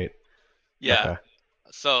 that, right? Yeah. Okay.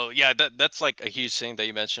 So yeah, that's like a huge thing that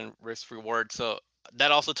you mentioned, risk reward. So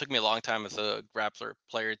that also took me a long time as a grappler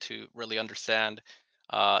player to really understand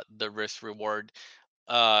the risk reward,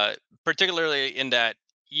 uh, particularly in that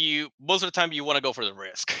you most of the time you want to go for the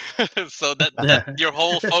risk. So that's Yeah. your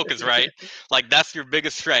whole focus, right? Like that's your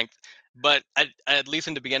biggest strength. But at least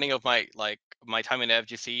in the beginning of my time in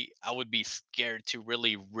FGC, I would be scared to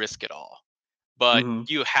really risk it all, but Hmm.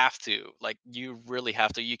 you have to, like, you really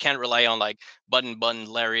have to. You can't rely on like button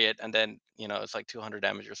lariat and then, you know, it's like 200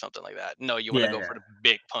 damage or something like that. No, you want to Yeah, go yeah, for the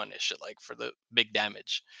big punish, like for the big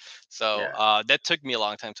damage. So yeah. that took me a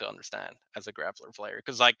long time to understand as a grappler player,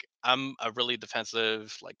 because like I'm a really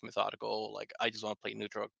defensive, like methodical, like I just want to play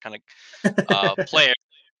neutral kind of player,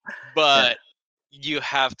 Yeah, but you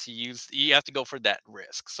have to go for that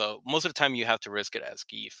risk. So most of the time you have to risk it as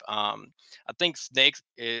Geef. I think Snakes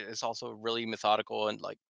is also really methodical and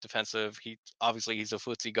like defensive. He obviously he's a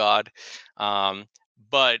footsie god. Um,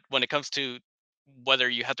 but when it comes to whether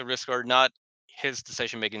you have to risk or not, his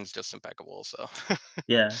decision making is just impeccable. So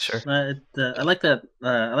yeah. Sure. I yeah. like that.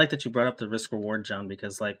 I like that you brought up the risk reward, John,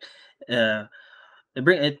 because like, uh,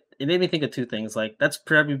 it made me think of two things. Like that's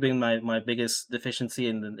probably been my biggest deficiency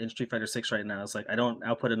in Street Fighter 6 right now. Is like I don't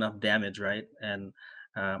output enough damage, right? And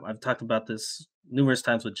I've talked about this numerous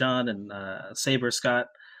times with John and Saber Scott.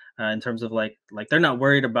 In terms of like they're not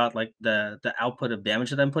worried about like the output of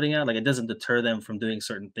damage that I'm putting out. Like it doesn't deter them from doing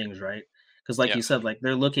certain things, right? Because like Yeah. you said, like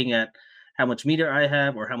they're looking at how much meter I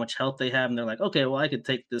have or how much health they have, and they're like, okay, well I could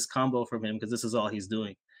take this combo from him because this is all he's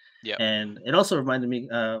doing. Yeah. And it also reminded me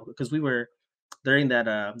because we were during that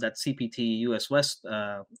CPT US West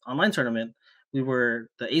online tournament, we were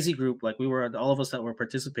the AZ group, like we were all of us that were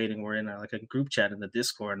participating were in like a group chat in the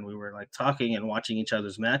Discord, and we were like talking and watching each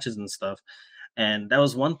other's matches and stuff. And that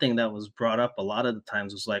was one thing that was brought up a lot of the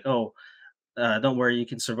times was like, oh, don't worry, you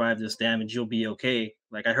can survive this damage, you'll be okay.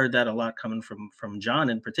 Like I heard that a lot coming from John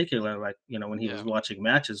in particular. Like when he was Yeah. watching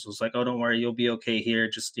matches, was like, oh, don't worry, you'll be okay here.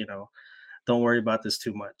 Just don't worry about this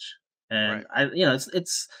too much. And Right.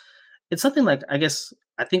 it's something like I guess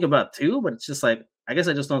I think about too, but it's just like I guess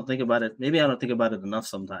I just don't think about it. Maybe I don't think about it enough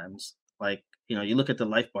sometimes. Like, you look at the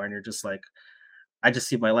life bar and you're just like, I just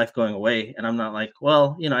see my life going away, and I'm not like,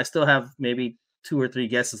 well, I still have maybe two or three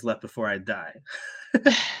guesses left before I die.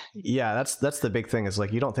 Yeah, that's the big thing is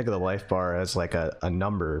like you don't think of the life bar as like a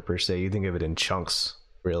number per se. You think of it in chunks,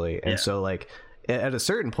 really. And Yeah, so like at a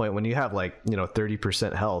certain point when you have like,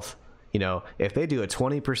 30% health, if they do a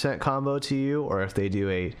 20% combo to you or if they do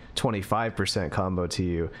a 25% combo to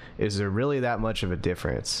you, is there really that much of a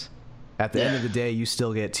difference? At the end yeah, of the day, you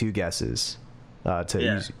still get two guesses. To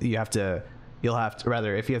yeah, use, you'll have to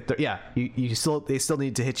rather if you have yeah, you still they still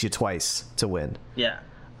need to hit you twice to win. yeah,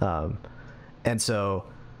 Um, and so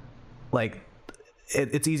like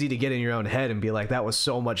it's easy to get in your own head and be like that was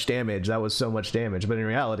so much damage, but in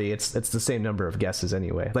reality it's the same number of guesses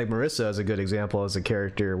anyway. Like Marissa is a good example as a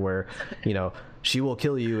character where she will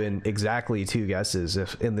kill you in exactly two guesses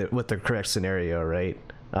if with the correct scenario, right?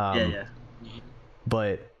 yeah, um yeah, Mhm.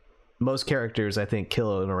 but most characters I think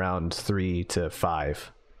kill in around 3 to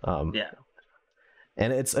 5. yeah,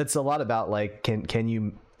 And it's a lot about like can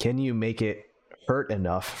you make it hurt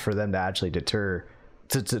enough for them to actually to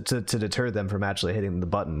deter them from actually hitting the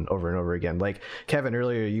button over and over again. Like Kevin,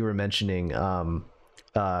 earlier you were mentioning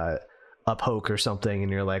a poke or something,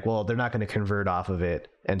 and you're like, well, they're not going to convert off of it,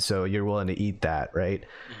 and so you're willing to eat that, right?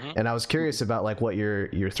 Mhm. And I was mhm, curious about like what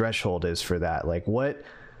your threshold is for that. Like what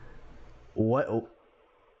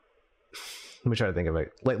let me try to think of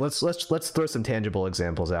it. Like let's throw some tangible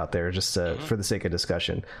examples out there just Mhm. for the sake of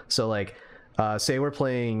discussion. So like say we're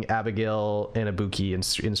playing Abigail and Ibuki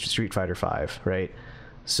in Street Fighter 5, right?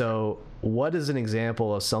 So what is an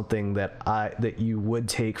example of something that you would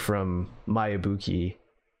take from my Ibuki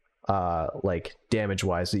like damage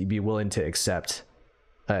wise, that you'd be willing to accept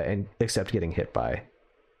and accept getting hit by?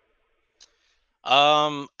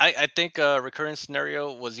 I think a recurring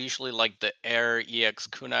scenario was usually like the air EX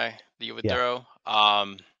kunai that you would Yeah, throw.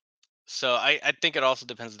 So I think it also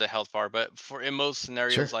depends on the health bar, but for in most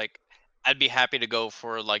scenarios, sure. like I'd be happy to go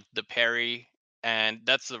for like the parry, and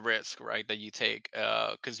that's the risk, right, that you take,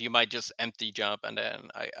 because you might just empty jump and then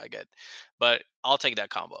I get, but I'll take that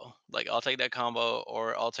combo. Like I'll take that combo,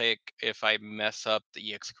 or I'll take if I mess up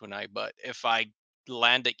the EX kunai, but if I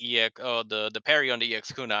land the EX, oh the parry on the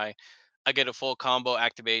EX kunai, I get a full combo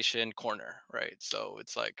activation corner, right? So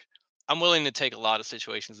it's like I'm willing to take a lot of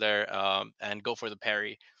situations there, and go for the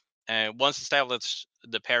parry. And once established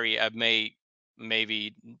the parry, I may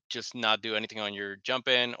maybe just not do anything on your jump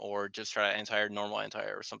in, or just try entire normal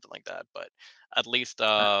entire or something like that. But at least,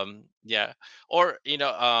 yeah. Or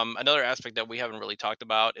another aspect that we haven't really talked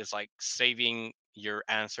about is like saving your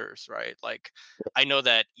answers, right? Like I know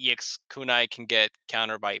that EX kunai can get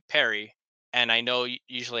countered by parry, and I know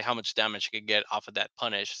usually how much damage I could get off of that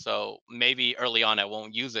punish. So maybe early on I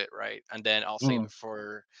won't use it, right? And then I'll save Mm, it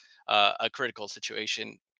for a critical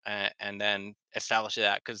situation, and then establish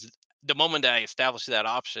that. Because the moment that I establish that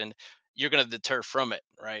option, you're going to deter from it,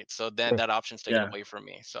 right? So then Sure. that option's taken yeah, away from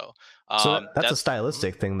me. So So that's a that's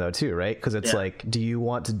stylistic thing though too, right? Because it's yeah, like, do you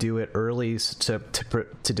want to do it early to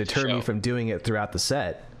to deter me show, from doing it throughout the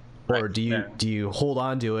set, right? or yeah. do you hold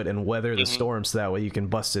on to it and weather the Hmm. storm so that way you can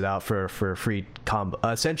bust it out for a free combo,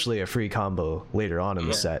 essentially a free combo later on in the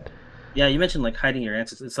Hmm. Yeah. set? Yeah, you mentioned, like, hiding your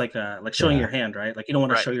answers. It's like showing Yeah, your hand, right? Like, you don't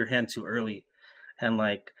wanna Right. show your hand too early, and,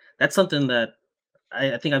 like, that's something that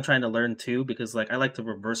I think I'm trying to learn too because, like, I like to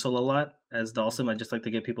reversal a lot as Dawson. I Hmm. just like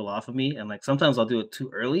to get people off of me, and, like, sometimes I'll do it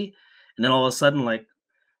too early, and then all of a sudden, like,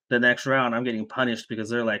 the next round, I'm getting punished because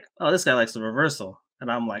they're like, "Oh, this guy likes the reversal,"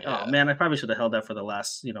 and I'm like, "Oh, Yeah. man, I probably should have held that for the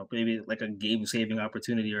last, maybe, like, a game-saving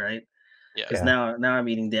opportunity," right? Yeah. Because yeah. now I'm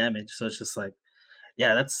eating damage, so it's just like,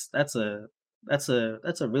 yeah, that's a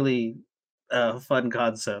really, fun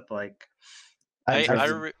concept, like, in I I, I terms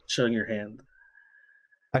of showing your hand.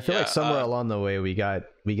 I feel like yeah. somewhere along the way we got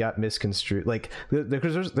misconstrued. Like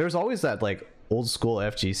because there's always that like old school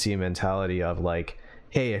FGC mentality of like,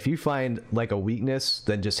 hey, if you find like a weakness,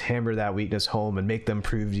 then just hammer that weakness home and make them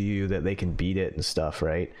prove to you that they can beat it and stuff,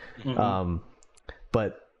 right? Hmm. Mhm, Um,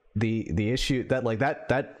 but the issue that like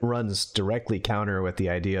that runs directly counter with the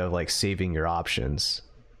idea of like saving your options.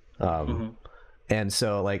 Hmm. mhm, And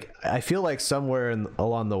so like I feel like somewhere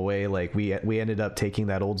along the way, like we ended up taking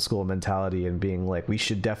that old school mentality and being like, we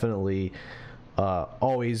should definitely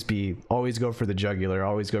always go for the jugular,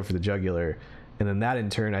 always go for the jugular. And then that in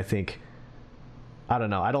turn, I think, I don't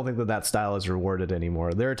know, I don't think that style is rewarded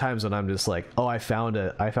anymore. There are times when I'm just like, oh, I found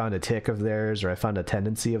a tick of theirs, or I found a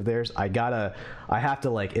tendency of theirs. I have to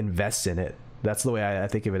like invest in it. That's the way I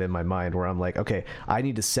think of it in my mind, where I'm like, okay, I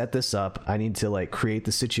need to set this up, I need to like create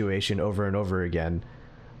the situation over and over again,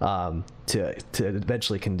 to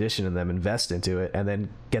eventually condition them, invest into it, and then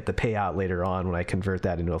get the payout later on when I convert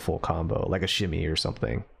that into a full combo, like a shimmy or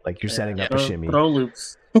something. Like you're yeah, setting Yeah. up a shimmy, throw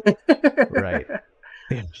loops. right?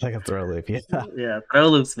 Yeah, like a throw loop. Yeah, Yeah, throw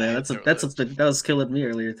loops, man, Throw that's what's lips. been that was killing me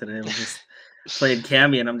earlier today. I was just playing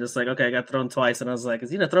Cammy, and I'm just like, "Okay, I got thrown twice," and I was like, "Is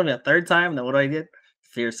he gonna throw me a third time? Then what do I get?"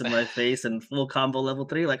 Fierce in my face and full combo level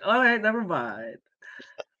 3, like, "Alright, never mind."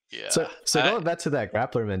 Yeah. so going back to that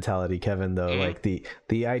grappler mentality, Kevin, though, Mhm. like the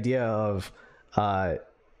idea of uh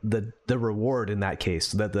the reward in that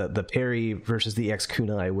case, that the parry versus the ex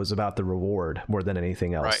kunai was about the reward more than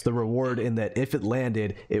anything else. Right. The reward Mhm. in that if it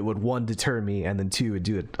landed, it would, one, deter me, and then two, it would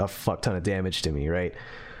do a fuck ton of damage to me, right?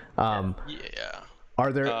 Yeah. um Yeah.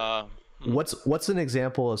 are there Uh, mhm. what's an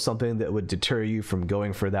example of something that would deter you from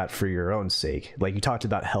going for that for your own sake? Like you talked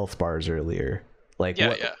about health bars earlier. Like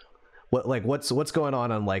Yeah. Yeah. what's going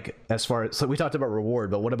on like, as far as, so we talked about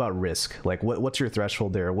reward, but what about risk? Like what's your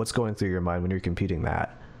threshold there? What's going through your mind when you're competing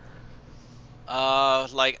that?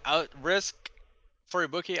 Like out risk for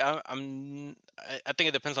Ibuki, I think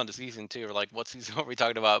it depends on the season too, or like what season are we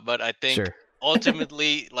talking about. But I think Sure.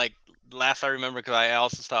 ultimately, like last I remember, because I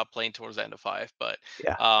also stopped playing towards the end of five. But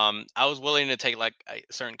Yeah. I was willing to take like a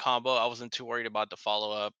certain combo. I wasn't too worried about the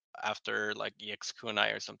follow up after like EX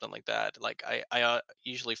Kunai or something like that. Like I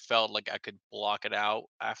usually felt like I could block it out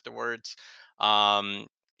afterwards. Um,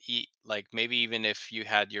 like maybe even if you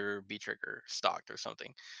had your B trigger stocked or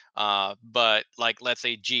something. But like let's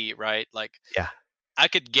say G, right? Like Yeah. I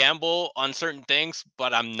could gamble on certain things,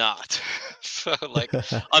 but I'm not. So like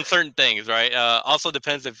on certain things, right? Also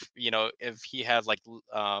depends if if he has like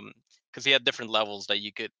because he had different levels that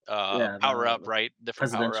you could Yeah, power up, the right?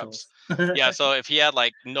 Different power ups. presidentials. Yeah. So if he had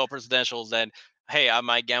like no presidentials, then hey, I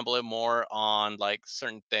might gamble it more on like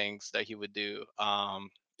certain things that he would do.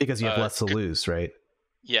 Because you have Uh, less to lose, right?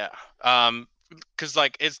 Yeah. Because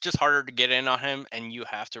like it's just harder to get in on him, and you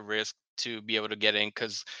have to risk to be able to get in.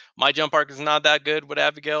 Because my jump arc is not that good with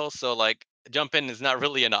Abigail, so like jump in is not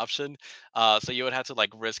really an option. So you would have to like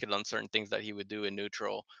risk it on certain things that he would do in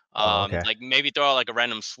neutral. Oh, okay. Like maybe throw out like a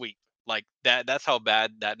random sweep. Like that. That's how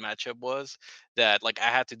bad that matchup was. That like I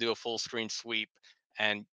had to do a full screen sweep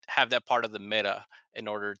and have that part of the meta in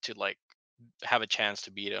order to like have a chance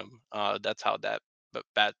to beat him. That's how that but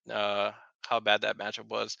bad how bad that matchup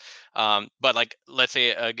was. But like let's say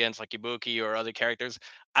against like Ibuki or other characters,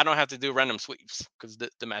 I don't have to do random sweeps because the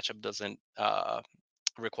matchup doesn't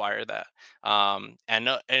require that. And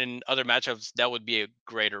in other matchups, that would be a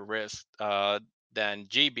greater risk than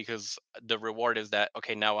G because the reward is that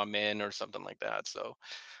okay now I'm in or something like that. So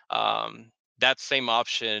um, that same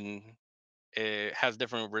option it has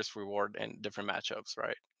different risk reward and different matchups,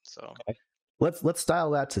 right? So. Let's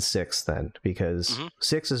dial that to 6 then, because Mhm.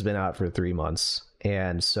 6 has been out for 3 months,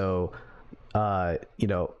 and so you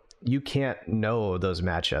know, you can't know those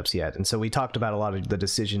matchups yet. And so we talked about a lot of the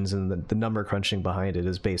decisions, and the number crunching behind it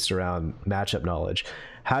is based around matchup knowledge.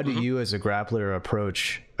 How do Mhm. you as a grappler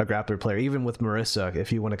approach a grappler player, even with Marissa,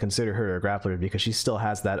 if you want to consider her a grappler, because she still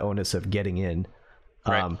has that onus of getting in?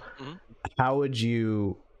 Right. um, Mhm. how would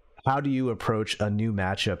you how do you approach a new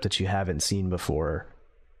matchup that you haven't seen before,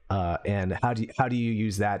 and how do you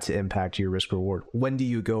use that to impact your risk reward? When do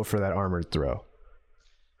you go for that armored throw?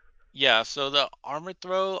 Yeah, so the armor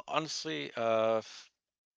throw, honestly, I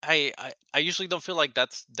usually don't feel like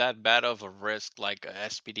that's that bad of a risk like a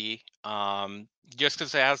SPD. Just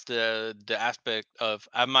because it has the aspect of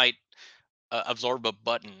I might absorb a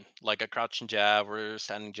button like a crouching jab or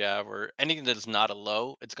standing jab or anything that is not a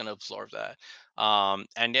low, it's gonna absorb that.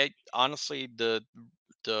 And yet, honestly, the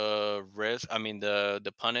risk, I mean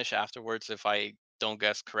the punish afterwards if I don't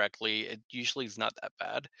guess correctly, it usually is not that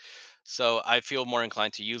bad. So I feel more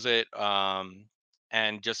inclined to use it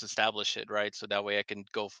and just establish it, right? So that way I can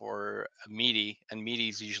go for a meaty, and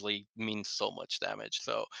meaties usually mean so much damage.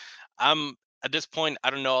 So I'm at this point, I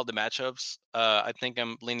don't know all the matchups. I think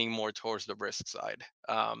I'm leaning more towards the risk side.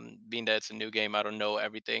 Being that it's a new game, I don't know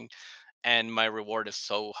everything, and my reward is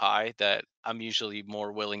so high that I'm usually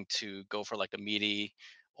more willing to go for like a meaty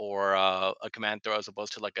or a command throw as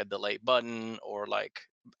opposed to like a delay button or like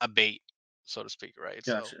a bait, so to speak, right?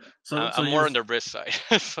 So Gotcha. So I'm more you're on the risk side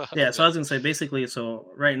yeah. of So I it. was gonna say basically.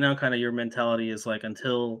 So right now, kind of your mentality is like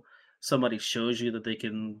until somebody shows you that they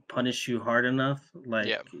can punish you hard enough, like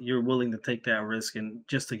Yeah, you're willing to take that risk and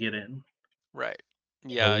just to get in. right. The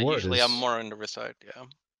Yeah, reward usually I'm is more on the risk side. Yeah.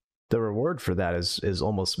 the reward for that is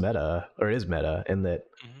almost meta, or is meta, in that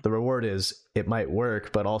Hmm. the reward is it might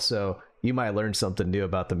work, but also you might learn something new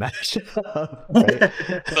about the matchup,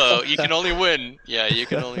 right? So you can only win. Yeah, you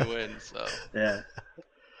can only win. So Yeah,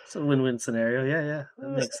 it's a win-win scenario. Yeah, yeah, that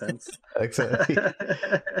makes sense. Exactly.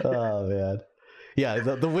 Oh man, yeah.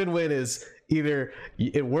 The win-win is either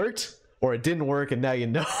it worked or it didn't work, and now you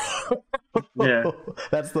know. Yeah.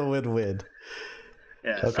 That's the win-win.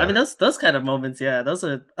 Yeah, I Okay. mean those kind of moments. Yeah, those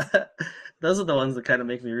are those are the ones that kind of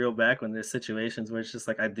make me reel back when there's situations where it's just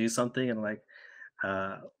like I do something and like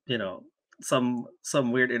uh you know some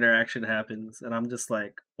weird interaction happens and I'm just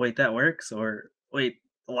like, wait, that works, or wait,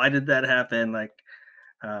 why did that happen? Like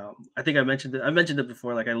I think I mentioned it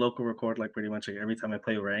before. Like I local record like pretty much like every time I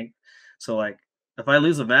play ranked. So like if I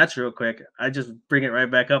lose a match real quick, I just bring it right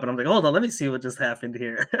back up and I'm like, hold on, let me see what just happened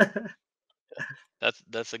here.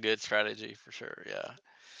 that's a good strategy for sure. Yeah.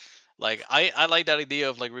 Like I like that idea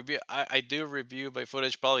of like review. I do review my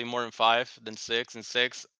footage probably more than five than six. And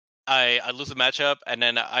six, I lose a matchup and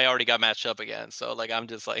then I already got matched up again. So like I'm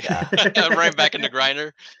just like Yeah. I'm right back in the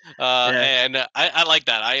grinder. Yeah. And I like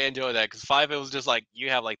that. I enjoy that because five it was just like you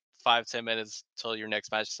have like 5-10 minutes till your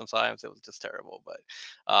next match. Sometimes it was just terrible.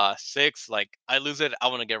 But six, like I lose it, I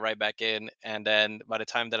want to get right back in, and then by the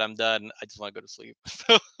time that I'm done, I just want to go to sleep.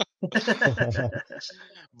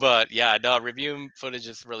 But yeah, no, reviewing footage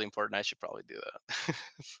is really important. I should probably do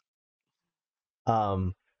that.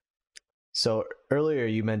 um. So earlier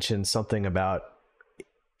you mentioned something about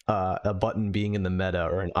a button being in the meta,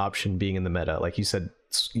 or an option being in the meta. Like you said,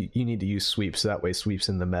 you need to use sweeps, so that way sweeps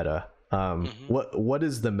in the meta. Hmm. What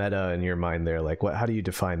is the meta in your mind there? Like, what? How do you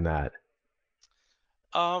define that?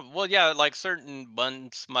 Well, yeah, like certain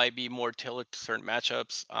buttons might be more tailored to certain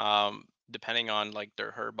matchups. depending on like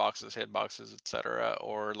their hurt boxes, hit boxes, etc.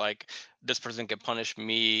 Or like this person can punish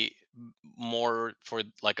me more for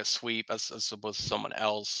like a sweep as opposed to someone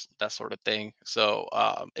else, that sort of thing. So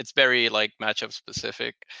it's very like matchup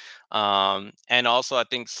specific. And also I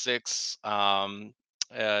think six,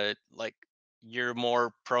 like you're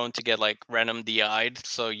more prone to get like random DI'd,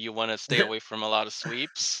 so you want to stay away from a lot of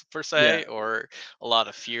sweeps per Yeah. se, or a lot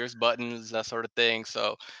of fears buttons, that sort of thing.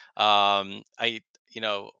 So I you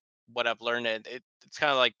know what I've learned, and it's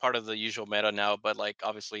kind of like part of the usual meta now, but like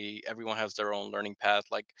obviously everyone has their own learning path.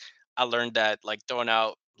 Like I learned that like throwing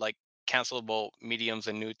out like cancelable mediums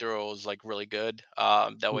and neutral is like really good.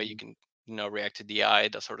 That way you Mhm. can react to DI,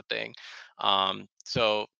 that sort of thing.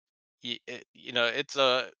 So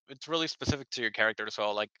it's really specific to your character as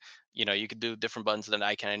well. Like you could do different buttons than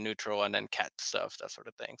I can in neutral, and then cat stuff, that sort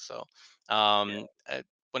of thing. So Yeah.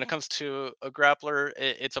 when it comes to a grappler,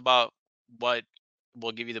 it's about what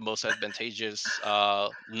will give you the most advantageous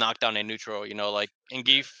knockdown in neutral. Like in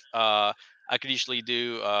Geef, I could usually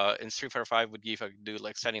do in Street Fighter 5 with Geef, I could do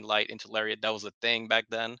like sending light into Lariat. That was a thing back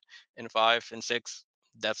then in 5 and 6.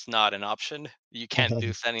 That's not an option. You can't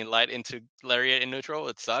do sending light into Lariat in neutral.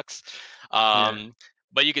 It sucks. Yeah. Um,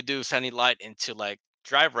 but you could do sending light into like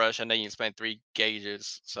drive rush, and then you spend 3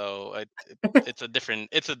 gauges. So it's a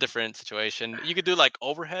different situation. You could do like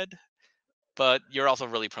overhead, but you're also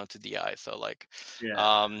really prone to DI. So like, Yeah.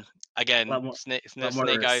 um, A lot again, more,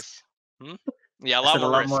 snake risk. eyes. Hmm? Yeah, a I lot said a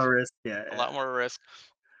more lot risk. more risk. Yeah. A Yeah. lot more risk.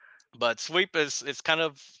 But sweep is kind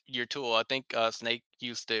of your tool. I think Snake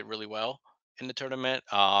used it really well in the tournament,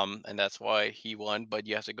 and that's why he won. But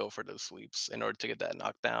you have to go for those sweeps in order to get that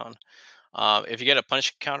knockdown. If you get a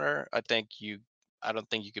punch counter, I don't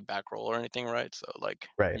think you could back roll or anything, right? So like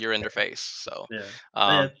Right. you're in their face. So, Yeah.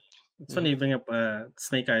 Oh, yeah. um, It's funny mhm. you bring up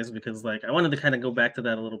Snake Eyes because like I wanted to kind of go back to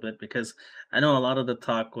that a little bit because I know a lot of the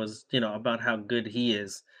talk was about how good he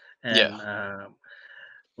is Yeah, and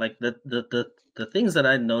like the things that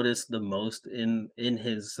I noticed the most in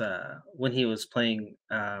his when he was playing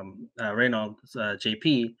Reynolds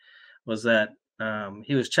JP was that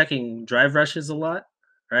he was checking drive rushes a lot,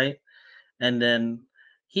 right? And then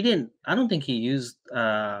he didn't. I don't think he used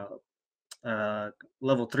uh,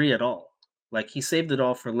 level 3 at all. Like, he saved it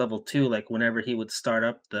all for level 2, like, whenever he would start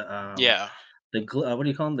up yeah, what do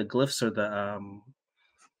you call them? The glyphs or the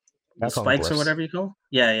I call them spikes or glyphs. whatever you call 'em?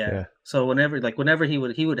 Yeah, yeah. Yeah. So whenever he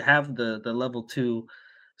would have the level 2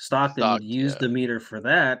 stocked and would stocked. use Yeah, the meter for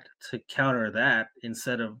that to counter that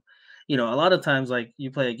instead of a lot of times, like,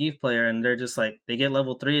 you play a Geef player and they're just like they get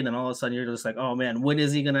level 3 and then all of a sudden you're just like, "Oh, man, when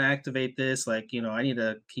is he gonna activate this?" Like, I need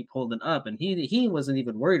to keep holding up, and he wasn't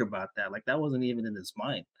even worried about that, like, that wasn't even in his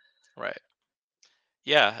mind. right.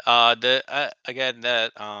 Yeah. The again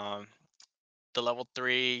that the level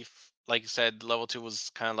 3, like you said, level 2 was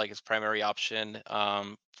kind of like his primary option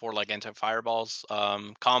for like anti fireballs,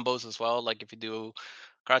 combos as well. Like if you do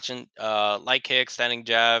crouching, light kick, standing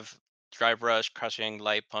jab, drive rush, crouching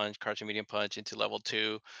light punch, crouching medium punch into level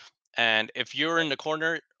 2. And if you're in the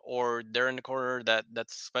corner or they're in the corner,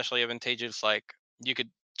 that's especially advantageous. Like you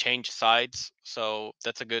could change sides, so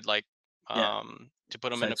that's a good like Yeah, to put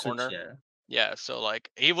them in the side switch, corner. yeah. Yeah, so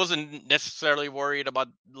like he wasn't necessarily worried about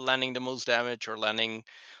landing the most damage or landing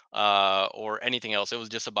or anything else. It was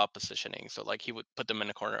just about positioning. So like he would put them in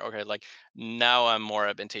the corner. Okay, like now I'm more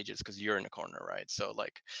advantageous because you're in the corner, right? So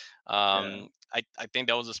like Yeah. I think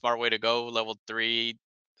that was a smart way to go. Level 3,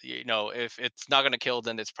 if it's not gonna kill,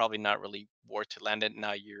 then it's probably not really worth to land it.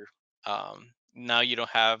 Now you don't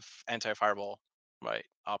have anti fireball right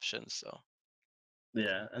options. So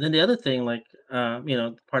Yeah, and then the other thing, like,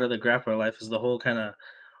 part of the grappler life is the whole kinda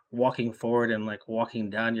walking forward and, like, walking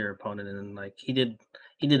down your opponent, and, like, he did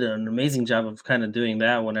an amazing job of kinda doing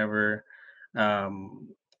that whenever,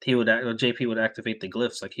 he would or JP would activate the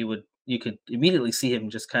glyphs, like, you could immediately see him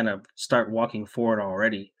just kind of start walking forward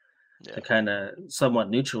already to yeah, kinda somewhat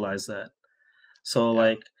neutralize that. So, yeah.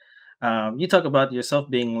 like, you talk about yourself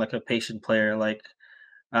being, like, a patient player, like,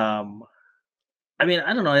 um I mean,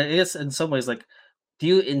 I don't know, I guess in some ways, like, do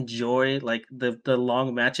you enjoy, like, the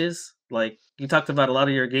long matches? Like, you talked about a lot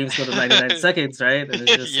of your games go to 99 seconds, right? And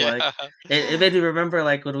it's just like Yeah, it made me remember,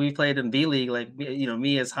 like, when we played in B League, like,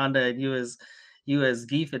 me as Honda and you as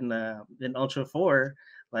Geef in Ultra 4,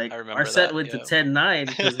 I like, our remember set that. went to Yeah.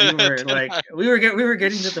 10-9 because we were, like 10. we were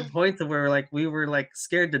getting to the point to where, like, we were, like,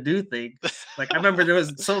 scared to do things. Like, I remember there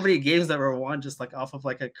was so many games that were won just, like, off of,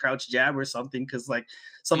 like, a crouch jab or something because like,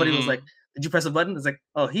 somebody was like, Mhm. "Did you press a button?" It's like,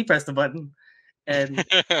 "Oh, he pressed a button." And,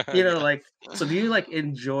 Yeah. like, so do you, like,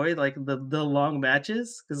 enjoy, like, the long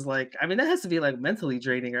matches? Because like, I mean, that has to be, like, mentally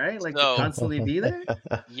draining, right? Like, to So constantly be there?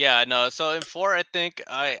 yeah, no. So in 4, I think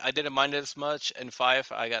I didn't mind it as much. In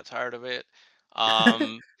 5, I got tired of it.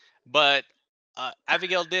 Um, but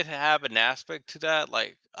Abigail did have an aspect to that.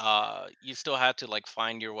 Like, you still had to like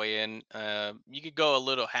find your way in. You could go a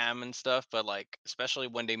little ham and stuff, but like, especially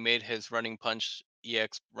when they made his running punch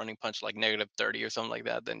EX running punch like -30 or something like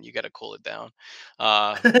that, then you got to cool it down.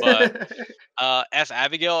 But as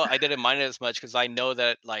Abigail, I didn't mind it as much because I know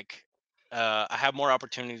that like I have more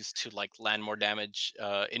opportunities to like land more damage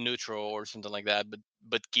in neutral or something like that.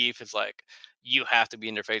 But Geef is like you have to be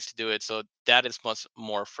in their face to do it, so that is much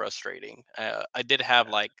more frustrating. I did have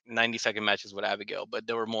Gotcha. like 90-second matches with Abigail, but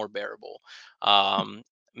they were more bearable. Um,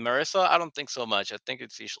 Marissa, I don't think so much. I think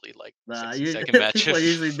it's usually like Nah, you 60-second people are matches.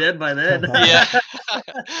 usually dead by then. Yeah.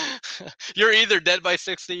 You're either dead by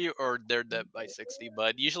 60 or they're dead by 60,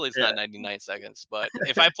 but usually it's Yeah. not 99 seconds. But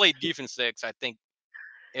if I played Defense 6, I think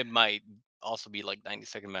it might also be like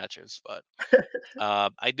 90-second matches. But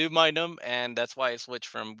I do mind them, and that's why I switched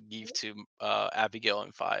from Geef to Abigail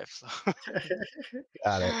in 5. So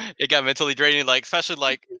Got it. it got mentally draining, like, especially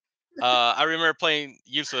like I remember playing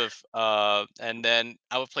Yusuf, and then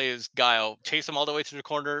I would play as Guile, chase him all the way to the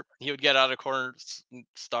corner. He would get out of the corner,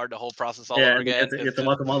 start the whole process all Yeah, over and again. you It's have to just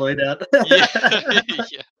walk them all the way down. yeah,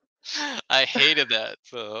 yeah. I hated that.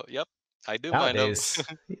 So, yep, I do mind them.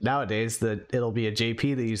 Nowadays, that it'll be a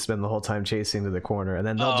JP that you spend the whole time chasing to the corner, and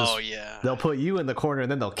then Oh yeah. they'll put you in the corner,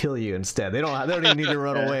 and then they'll kill you instead. They don't even need to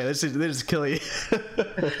run Yeah. away. They just kill you.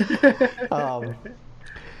 um,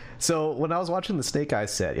 so when I was watching the Snake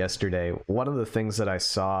Eyes set yesterday, one of the things that I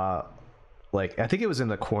saw, like I think it was in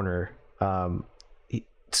the corner,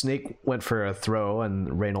 Snake went for a throw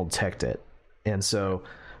and Reynold teched it, and so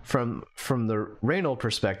from the Reynold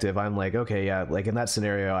perspective, I'm like, okay, yeah, like in that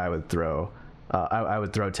scenario, I would throw, I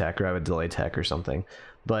would throw tech or I would delay tech or something,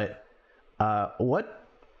 but what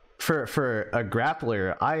for a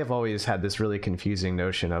grappler, I have always had this really confusing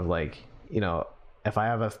notion of like, if I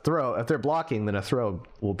have a throw, if they're blocking, then a throw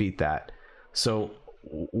will beat that. So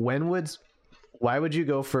why would you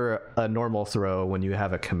go for a normal throw when you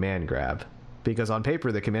have a command grab? Because on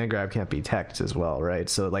paper the command grab can't be teched as well, right?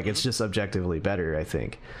 So like it's just objectively better, I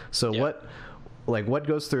think. So Yeah. what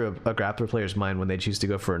goes through a grappler player's mind when they choose to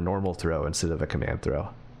go for a normal throw instead of a command throw?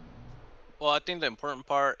 Well, I think the important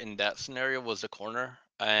part in that scenario was the corner,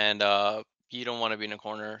 and you don't want to be in a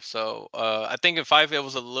corner. So I think in 5 it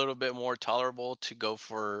was a little bit more tolerable to go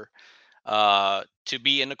for to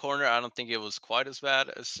be in the corner. I don't think it was quite as bad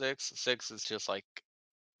as 6. 6 is just like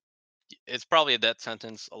it's probably a death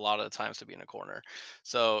sentence a lot of the times to be in a corner.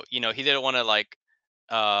 So, he didn't want to like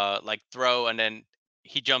throw and then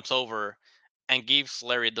he jumps over and Geef's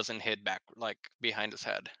lariat doesn't hit back like behind his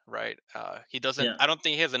head, right? He doesn't Yeah. I don't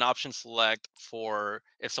think he has an option select for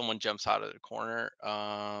if someone jumps out of the corner.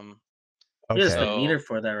 You just, like, Okay. meter So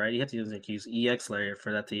for that, right? You have to use, like, use EX layer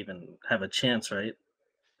for that to even have a chance, right?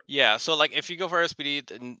 yeah, so like if you go for SPD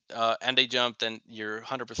and they jump, then you're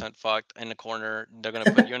 100% fucked in the corner. They're gonna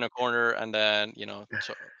put you in a corner, and then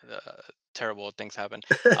terrible things happen.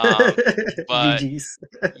 Um, but GG's.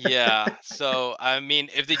 yeah, so I mean,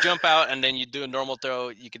 if they jump out and then you do a normal throw,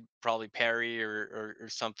 you could probably parry or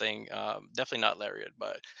something. Definitely not lariat,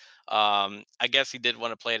 but I guess he did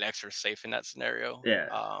want to play it extra safe in that scenario. Yeah.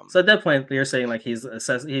 So at that point, you're saying, like, he's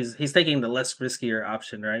taking the less riskier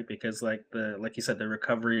option, right? Because, like you said, the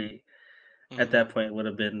recovery at that Mhm. point would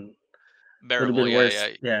have Bearable, been yeah, worse.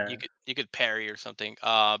 yeah. Yeah. You could parry or something.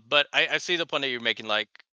 But I see the point that you're making. Like,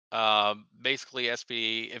 basically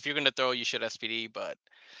SPD. If you're gonna throw, you should SPD. But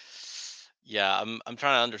yeah, I'm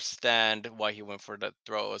trying to understand why he went for the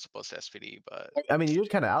throw as opposed to SPD. But I mean, you did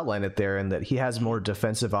kind of outline it there, in that he has mhm. more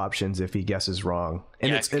defensive options if he guesses wrong,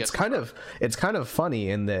 and Yeah, if he gets this wrong. it's kind of funny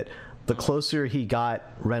in that the Hmm. closer he got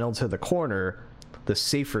Reynolds to the corner, the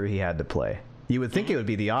safer he had to play. You would think Hmm. it would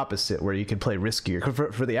be the opposite, where you could play riskier.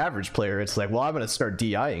 For the average player, it's like, well, I'm going to start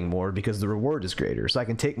DIing more because the reward is greater, so I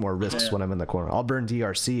can take more risks Yeah. when I'm in the corner. I'll burn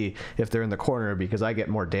DRC if they're in the corner because I get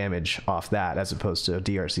more damage off that as opposed to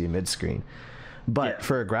DRC mid screen. But Yeah.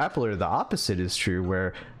 for a grappler, the opposite is true,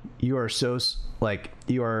 where you are so like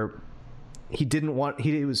you are. He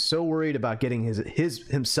was so worried about getting his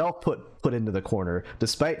himself put into the corner,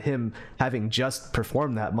 despite him having just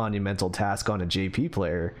performed that monumental task on a JP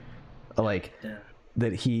player, like Yeah.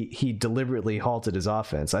 that he deliberately halted his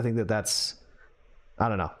offense. I think that's, I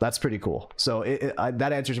don't know, that's pretty cool. So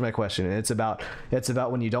that answers my question. And it's about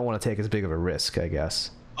when you don't want to take as big of a risk, I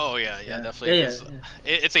guess. Oh yeah, yeah, Yeah. definitely. Yeah. Yeah. Because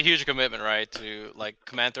Yeah. it's a huge commitment, right? To like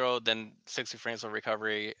command throw, then 60 frames of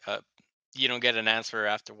recovery. you don't get an answer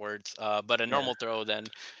afterwards. But a Yeah, normal throw, then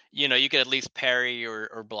you could at least parry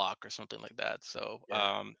or block or something like that. So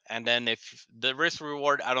yeah. and then if the risk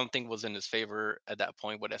reward, I don't think was in his favor at that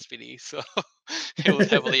point with SPD, so it was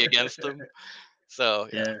heavily against him. So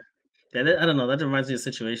yeah, Yeah. Yeah, that I don't know, that reminds me of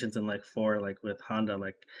situations in, like, 4, like, with Honda,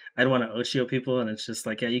 like, I'd wanna Oshio people, and it's just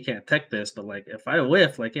like, "Yeah, you can't tech this," but, like, if I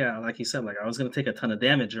whiff, like, yeah, like you said, like, I was gonna take a ton of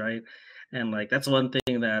damage, right? And, like, that's one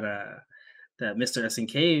thing that Mr.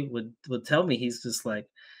 SNK would tell me. He's just like,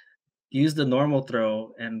 "Use the normal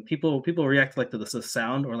throw," and people react, like, to the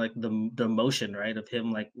sound or, like, the motion, right, of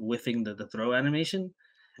him, like, whiffing the throw animation,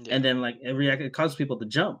 and yeah, then, like, it causes people to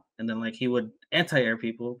jump, and then, like, he would anti-air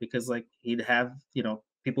people because, like, he'd have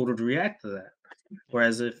people would react to that. yeah.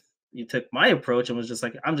 Whereas if you took my approach and was just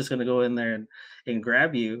like, I'm just gonna go in there and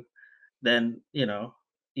grab you, then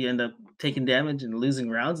you end up taking damage and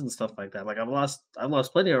losing rounds and stuff like that. Like I've lost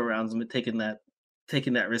plenty of rounds taking that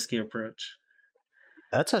risky approach.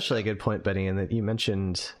 That's actually a So good point, Benny, and that you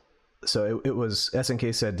mentioned. So it was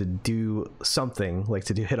SNK said to do something like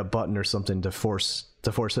hit a button or something to force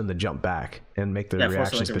him to jump back and make the Yeah,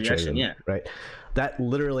 force like reactions a betray reaction. them, Yeah, right? That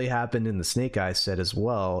literally happened in the Snake Eyes set as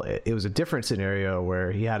well. It was a different scenario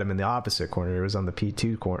where he had him in the opposite corner. It was on the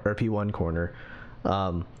P2 corner or P1 corner,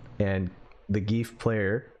 and the Geef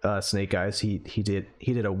player Snake Eyes he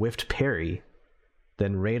did a whiffed parry,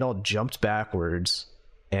 then Radal jumped backwards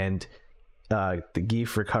and the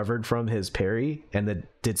Geef recovered from his parry and then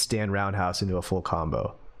did stand roundhouse into a full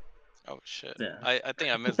combo. oh shit, yeah. I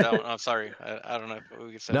think I missed that one. I'm sorry, I don't know if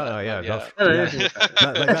we could say No, that, no, but yeah, no, yeah.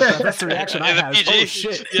 yeah. That's the reaction I In the had. Is, oh PG,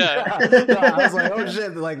 shit! yeah. Yeah, no, I was like, oh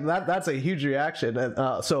shit! Like that's a huge reaction.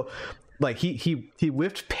 And, so, like he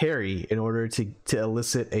whiffed parry in order to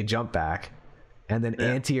elicit a jump back, and then Yeah.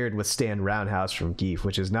 anti-aired with stand roundhouse from Geef,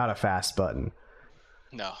 which is not a fast button.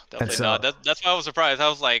 No, And definitely not. so, That's why I was surprised. I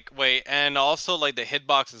was like, wait, and also like the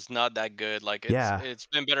hitbox is not that good. Like it's yeah, it's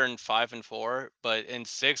been better in 5 and 4, but in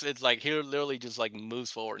 6, it's like he literally just like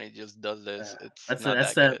moves forward and he just does this. Yeah. It's That's not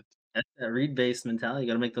that's that that good. that's that read based mentality. You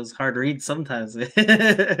got to make those hard reads sometimes.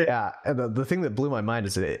 yeah. And the thing that blew my mind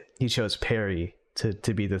is that he chose parry to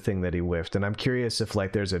be the thing that he whiffed, and I'm curious if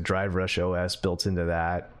like there's a drive rush OS built into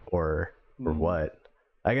that or Mm, what.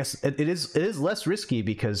 I guess it is less risky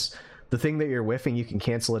because the thing that you're whiffing you can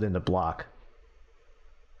cancel it into block.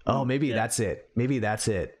 Oh, maybe yeah. that's it. Maybe that's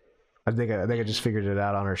it. I think I just figured it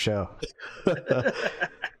out on our show.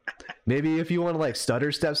 Maybe if you want to like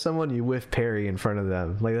stutter step someone, you whiff parry in front of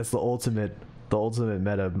them. Like that's the ultimate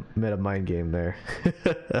meta mind game there.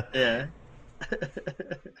 Yeah.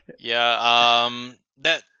 Yeah,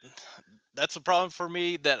 that's a problem for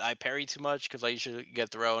me that I parry too much because I usually get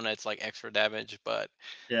thrown. It's like extra damage, but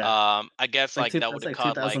Yeah. I guess like that would That's have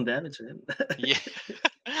like caught like 2,000 damage, man.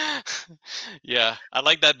 yeah. Yeah, I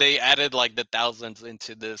like that they added like the thousands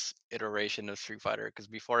into this iteration of Street Fighter because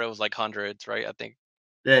before it was like hundreds, right? I think,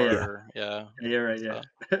 Yeah, yeah. Yeah. or yeah. Yeah, you're right, So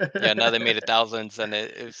yeah, now yeah. they made it thousands, and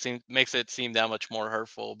it makes it seem that much more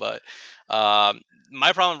hurtful. But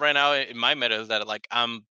my problem right now in my meta is that like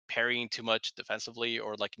I'm parrying too much defensively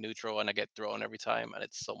or like neutral, and I get thrown every time, and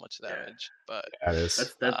it's so much Yeah. damage. But That is.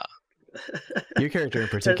 That's that uh, Your character in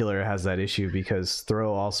that particular has that issue because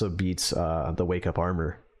throw also beats the wake up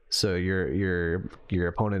armor. So your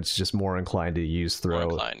opponent's just more inclined to use more throw.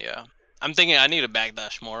 inclined, yeah. I'm thinking I need to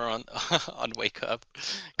backdash more on on wake up Oh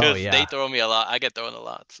because they yeah. throw me a lot. I get thrown a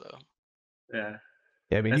lot, so yeah.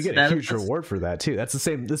 Yeah, I mean, you That's get a that huge that's reward for that too. That's the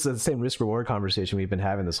same. This is the same risk reward conversation we've been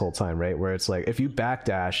having this whole time, right? Where it's like, if you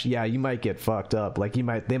backdash, yeah, you might get fucked up. Like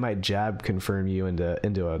they might jab confirm you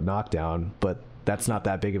into a knockdown, but that's not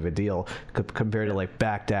that big of a deal compared to yeah. like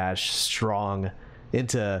backdash strong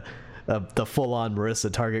into the full on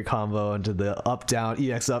Marissa target combo into the up down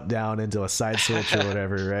EX up down into a side switch or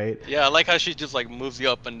whatever, right? yeah, I like how she just like moves you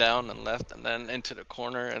up and down and left and then into the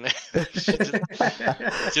corner, and she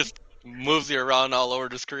just moves you around all over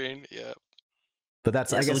the screen. Yeah, But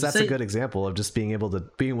that's, Yeah, I so guess would you that's a say good example of just being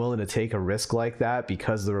willing to take a risk like that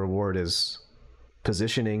because the reward is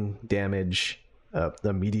positioning damage,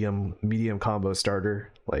 the medium combo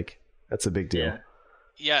starter. Like that's a big deal. yeah.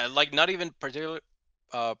 yeah, like not even particular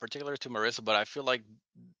to Marissa, but I feel like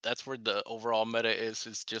that's where the overall meta is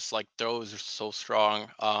just like throws are so strong,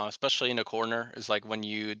 especially in the corner. Is like when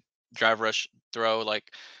you drive rush throw,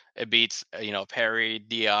 like it beats parry,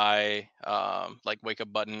 DI, like wake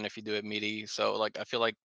up button if you do it meaty. So like I feel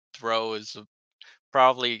like throw is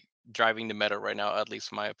probably driving the meta right now, at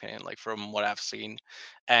least in my opinion, like from what I've seen. Mhm.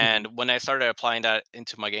 And when I started applying that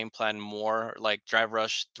into my game plan more, like drive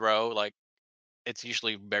rush throw, like it's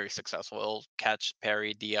usually very successful. It'll catch,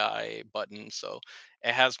 parry, DI, button, so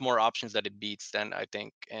it has more options that it beats than I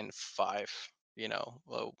think in 5.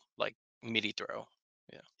 Well, like midi throw.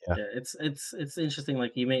 Yeah. Yeah. Yeah, it's interesting.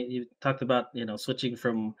 Like you talked about, switching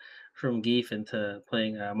from Geef into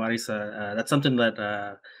playing Marisa. That's something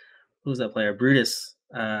that who's that player? Brutus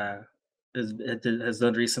has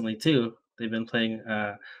done recently too. They've been playing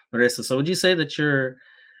Marissa. So would you say that you're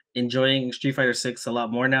enjoying Street Fighter 6 a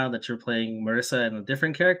lot more now that you're playing Marissa and a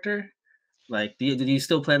different character? Like, do you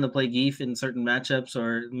still plan to play Geef in certain matchups,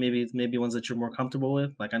 or maybe ones that you're more comfortable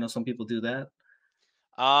with? Like, I know some people do that.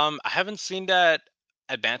 I haven't seen that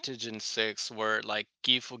advantage in 6 where like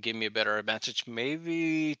Geef will give me a better advantage.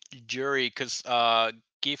 Maybe Jury, because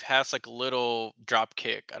Geef has like a little drop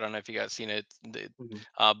kick. I don't know if you guys seen it. Mhm.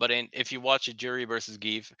 But if you watch a Jury versus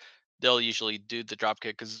Geef, they'll usually do the drop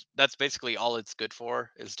kick because that's basically all it's good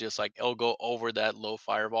for. Is just like it'll go over that low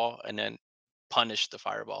fireball and then punish the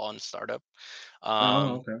fireball on startup. Oh, Um,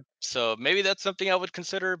 okay. so maybe that's something I would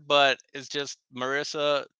consider, but it's just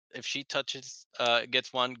Marissa. If she touches,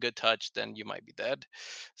 gets one good touch, then you might be dead.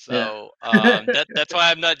 Yeah. So that's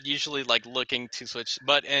why I'm not usually like looking to switch.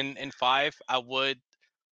 But in 5, I would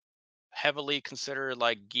heavily consider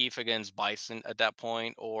like Geef against Bison at that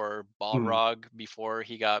point, or Mhm. Balrog before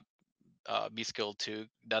he got B skill 2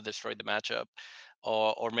 that destroyed the matchup,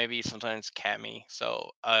 or maybe sometimes Cammy.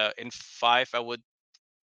 So in 5, I would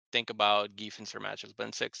think about Geef in certain matches, but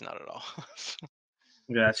in 6, not at all.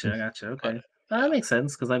 Gotcha, gotcha. But Okay, that yeah, makes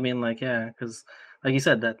sense. Because I mean, like, yeah, because like you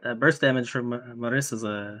said, that burst damage from Marissa is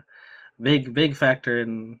a big factor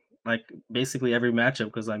in like basically every matchup.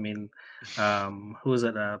 Because I mean, who is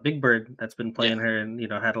it? Big Bird that's been yeah, playing her and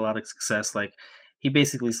had a lot of success. Like he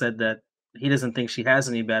basically said that he doesn't think she has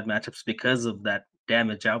any bad matchups because of that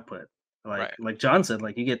damage output. Like right. like John said,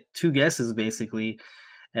 like you get two guesses basically,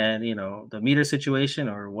 and the meter situation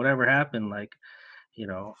or whatever happened, like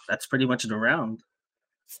that's pretty much the round.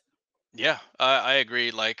 Yeah, I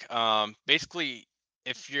agree. Like, basically,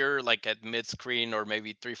 if you're like at mid screen or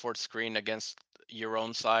maybe 3/4 screen against your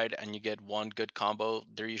own side and you get one good combo,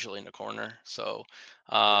 they're usually in the corner. So,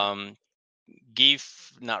 Yeah. um,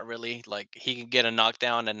 Geef, not really. Like, he can get a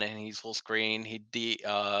knockdown and then he's full screen.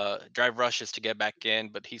 Drive rushes to get back in,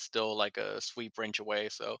 but he's still like a sweep range away.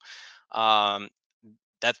 So, um,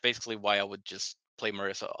 that's basically why I would just play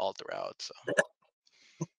Marissa all throughout. So,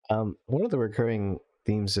 One of the recurring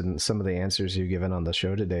themes in some of the answers you've given on the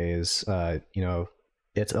show today is,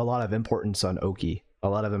 it's a lot of importance on Oki, a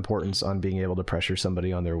lot of mhm. importance on being able to pressure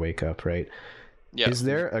somebody on their wake up, right? Yeah. Is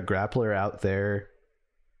there a grappler out there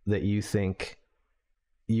that you think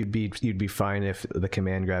you'd be fine if the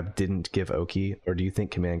command grab didn't give Oki, or do you think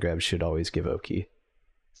command grab should always give Oki?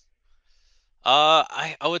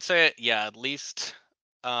 I would say yeah, at least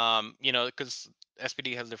because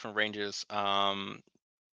SPD has different ranges.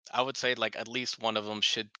 I would say like at least one of them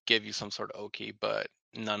should give you some sort of Oki, but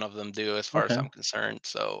none of them do as far as Okay. I'm concerned.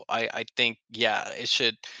 So I think yeah, it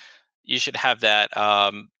should you should have that.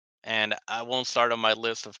 And I won't start on my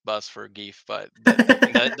list of busts for Geef, but I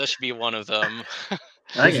think that should be one of them.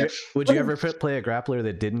 I Would get. you would you ever play a grappler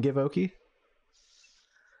that didn't give Oki?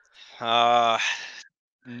 uh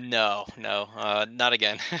No, no, not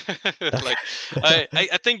again. Okay. Like,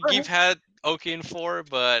 I think Geef Alright. had Oki in 4,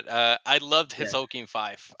 but I loved his Yeah. Oki in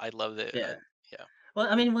 5. I loved it. Yeah. Yeah. Well,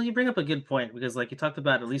 I mean, you bring up a good point because, like, you talked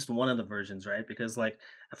about at least one of the versions, right? Because, like,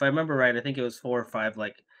 if I remember right, I think it was 4 or 5.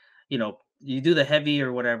 Like, you do the heavy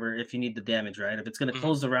or whatever if you need the damage, right? If it's going to Hmm.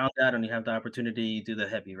 close the round out and you have the opportunity, you do the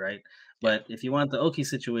heavy, right? Yeah. But if you want the Oki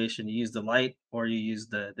situation, you use the light or you use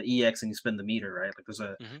the EX and you spend the meter, right?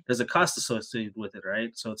 Like, Hmm. there's a cost associated with it,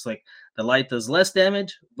 right? So it's like the light does less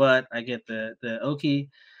damage, but I get the Oki.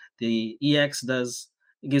 The EX does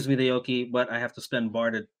it gives me the Oki, but I have to spend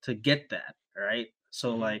bar to get that, right?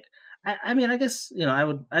 So Hmm. like, I mean, I guess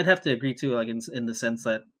I'd have to agree too, like in the sense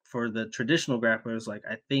that for the traditional grapplers, like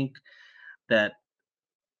I think that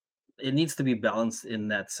it needs to be balanced in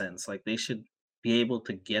that sense. Like they should be able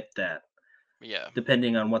to get that Yeah.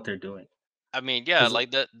 depending on what they're doing. I mean, yeah, Because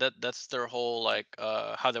like that's their whole like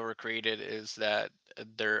how they were created is that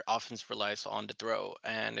their offense relies on the throw,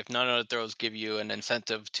 and if none of the throws give you an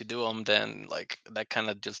incentive to do them, then like that kind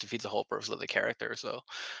of just defeats the whole purpose of the character. So,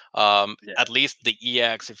 yeah, at least the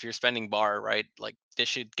EX, if you're spending bar, right, like this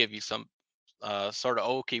should give you some sort of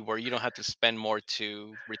Oki where you don't have to spend more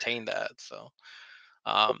to retain that. So,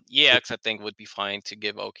 EX I think would be fine to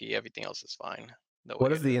give Oki. Everything else is fine the way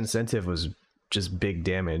What if it the is. incentive was just big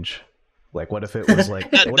damage? Like, what if it was like,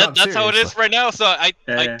 That, well, no, that I'm that's how it serious. is right now. So I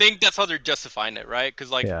Yeah, think that's how they're justifying it, right?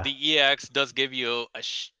 Because like Yeah. the EX does give you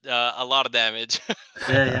a lot of damage,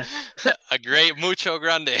 yeah, a great mucho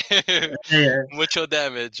grande, yeah, mucho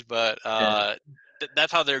damage. But yeah,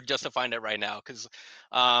 that's how they're justifying it right now. Because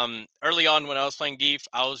early on when I was playing Geef,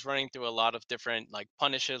 I was running through a lot of different like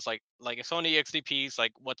punishes, like if only XDPs,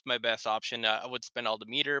 like what's my best option? I would spend all the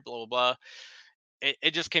meter, blah blah blah.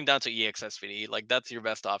 It just came down to EXSPD. Like that's your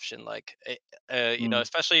best option. Like mm,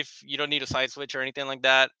 especially if you don't need a side switch or anything like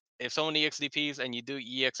that. If someone EXDPs and you do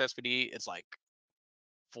EXSPD, it's like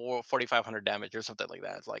 4,500 damage or something like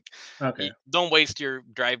that. It's like you okay, don't waste your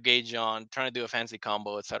drive gauge on trying to do a fancy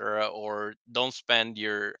combo, etc. Or don't spend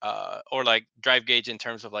your or like drive gauge in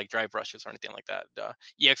terms of like drive rushes or anything like that.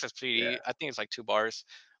 EXSPD, yeah. I think it's like 2 bars.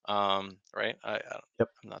 Right? Yep.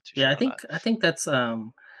 I'm not too Yeah, sure on that. I think that's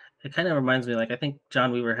it kind of reminds me, like, I think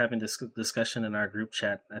John, we were having this discussion in our group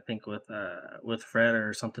chat, I think with Fred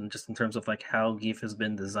or something, just in terms of like how Geef has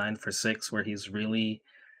been designed for six, where he's really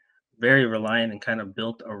very reliant and kind of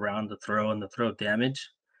built around the throw and the throw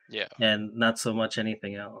damage Yeah. and not so much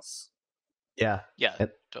anything else. Yeah. Yeah.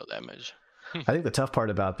 And Total damage. I think the tough part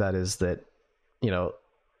about that is that, you know,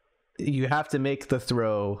 you have to make the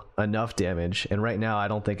throw enough damage. And right now, I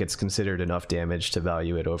don't think it's considered enough damage to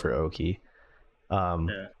value it over Oki.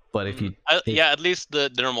 Um, Yeah. but if if Yeah, at least the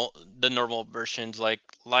normal versions like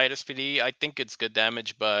light SPD, I think it's good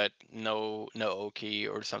damage, but no OK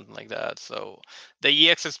or something like that. So the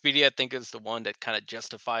EX SPD I think is the one that kind of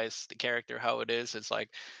justifies the character how it is. It's like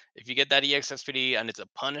if you get that EX SPD and it's a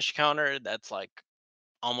punish counter, that's like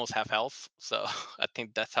almost half health. So I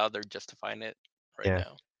think that's how they're justifying it right yeah,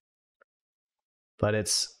 now. but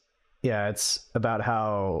it's about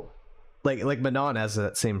how like Manon has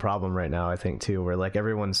that same problem right now, I think too, where like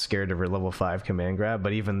everyone's scared of her level 5 command grab,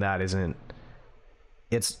 but even that isn't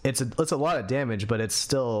it's a lot of damage, but it's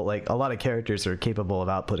still like a lot of characters are capable of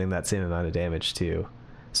outputting that same amount of damage too.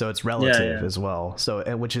 So it's Yeah, relative yeah, as well. So,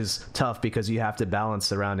 and which is tough because you have to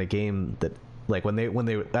balance around a game that like when they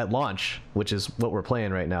at launch, which is what we're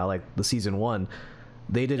playing right now, like the season 1,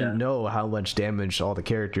 they didn't yeah, know how much damage all the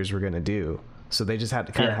characters were going to do. So they just had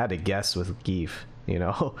to kind of yeah, had to guess with Geef, you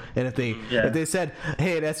know. And if yeah, they said,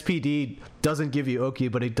 "Hey, an SPD doesn't give you Oki,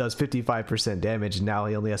 but it does 55% damage," and now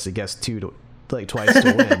he only has to guess like twice to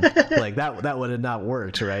win, like that would have not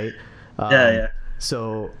worked, right? yeah, Um, yeah.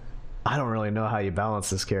 so I don't really know how you balance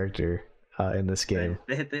this character in this game.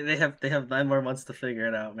 They have 9 more months to figure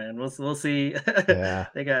it out, man. We'll see. Yeah,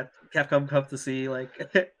 They got Capcom Cup to see, like,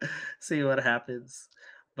 see what happens.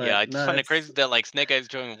 Yeah, But I just no, find it it's crazy that like Snake Eyes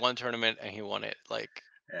joined one tournament and he won it. Like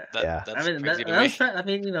yeah. that yeah, I that's mean, crazy to that me. was I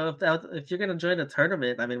mean, if you're gonna join a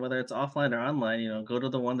tournament, I mean, whether it's offline or online, go to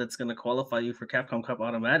the one that's gonna qualify you for Capcom Cup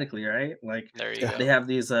automatically, right? Like, There you yeah, they go. have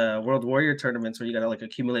these World Warrior tournaments where you gotta like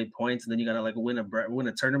accumulate points, and then you gotta like win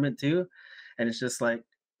a tournament too, and it's just like,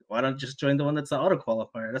 why don't you just join the one that's the auto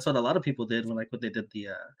qualifier? That's what a lot of people did when they did the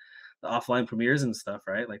offline premieres and stuff,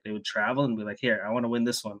 right? Like they would travel and be like, here, I want to win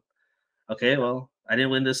this one. Okay, well, I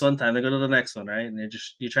didn't win this one time. They go to the next one, right? And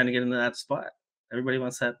you're trying to get into that spot. Everybody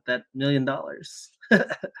wants that $1 million.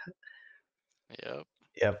 Yep.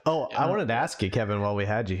 yeah. Oh, I Yep. Oh, wanted to ask you, Kevin, while we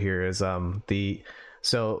had you here, is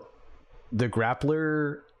so the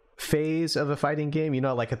grappler phase of a fighting game,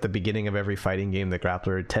 like at the beginning of every fighting game, the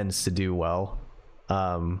grappler tends to do well.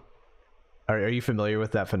 um are you familiar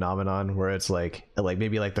with that phenomenon where it's like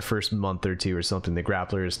maybe like the first month or two or something, the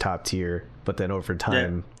grappler is top tier, but then over yeah,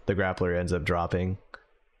 time the grappler ends up dropping?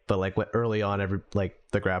 But like what early on, every like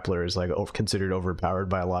the grappler is like considered overpowered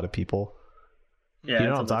by a lot of people. Do yeah. you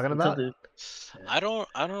know what I'm talking Until about? the yeah, I don't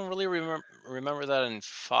really remember that in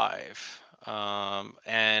 5.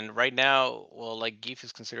 And right now, well, like Geef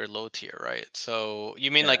is considered low tier, right? So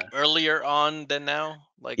you mean like yeah. earlier on than now?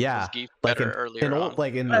 Like was Yeah, Geef like better in earlier old on?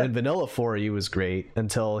 like Uh, in vanilla 4 he was great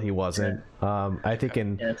until he yeah, wasn't. I think Okay.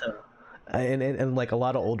 in yeah. Until and like a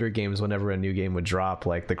lot of older games, whenever a new game would drop,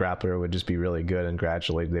 like the grappler would just be really good, and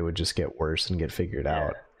gradually they would just get worse and get figured yeah.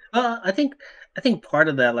 out. Well, I think part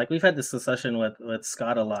of that, like we've had this discussion with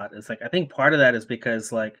Scott a lot. Is like I think part of that is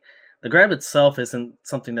because like the grab itself isn't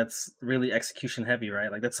something that's really execution heavy,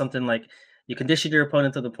 right? Like that's something like you condition your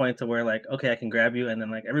opponent to the point to where like, okay, I can grab you, and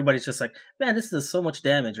then like everybody's just like, man, this does so much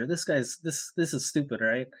damage, or this is stupid,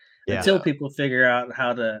 right? Yeah, Until Yeah. people figure out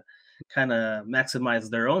how to kind of maximize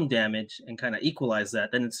their own damage and kind of equalize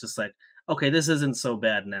that, then it's just like, okay, this isn't so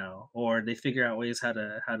bad now, or they figure out ways how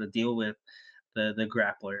to deal with the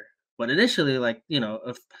grappler. But initially, like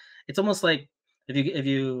if it's almost like if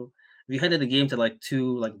you handed the game to like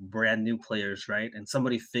two like brand new players, right? And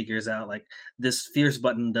somebody figures out like this fierce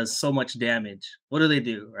button does so much damage. What do they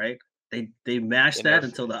do, right? they mash They that nerf.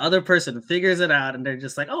 until the other person figures it out, and they're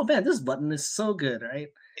just like, "Oh man, this button is so good," right?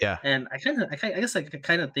 Yeah. And I guess I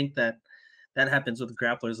kind of think that that happens with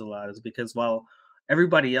grapplers a lot, is because while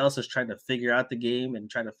everybody else is trying to figure out the game and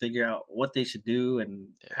trying to figure out what they should do and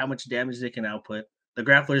how Yeah. much damage they can output, the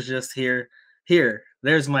grappler's just here,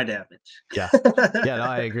 there's my damage. Yeah. Yeah, no,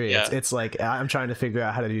 I agree. Yeah. It's like I'm trying to figure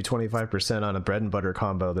out how to do 25% on a bread and butter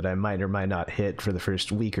combo that I might or might not hit for the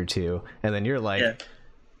first week or two, and then you're Yeah. like,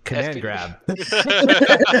 command SPD. grab,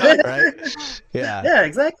 right? Yeah. Yeah,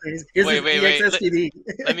 exactly. Here's Wait, his wait, wait. EXSPD.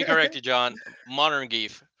 Let me correct you, John. Modern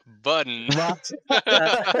Geef. Button. A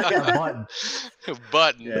button.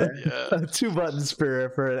 Button. Yeah, Yeah. 2 buttons for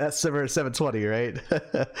an S7 or 720, right?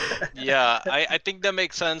 Yeah, I think that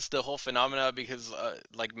makes sense, the whole phenomena, because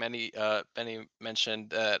like many Benny mentioned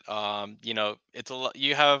that it's a lot,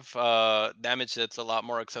 you have damage that's a lot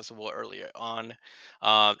more accessible earlier on.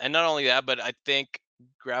 And not only that, but I think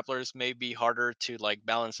grapplers may be harder to like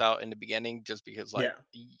balance out in the beginning, just because like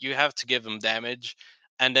yeah, you have to give them damage,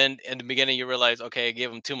 and then in the beginning you realize, okay, I gave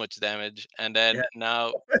them too much damage, and then yeah,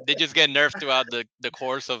 now they just get nerfed throughout the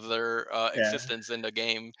course of their yeah, existence in the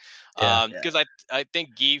game. Yeah. yeah, Because I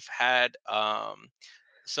think Geef had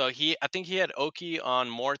so I think he had Oki on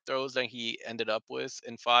more throws than he ended up with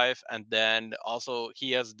in 5, and then also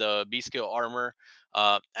he has the B skill armor.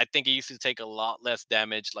 I think he used to take a lot less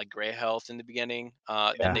damage, like gray health in the beginning.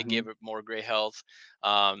 Then Yeah. they mhm, gave it more gray health.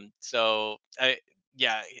 So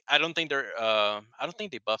yeah, I don't think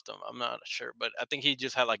they buffed him. I'm not sure, but I think he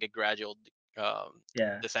just had like a gradual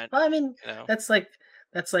yeah. descent. Well, I mean, You know. that's like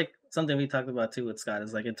that's like something we talked about too with Scott,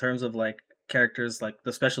 is like in terms of like characters, like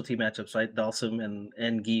the specialty matchups, right? Dalsum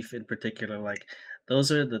and Geef in particular, like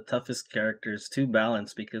those are the toughest characters to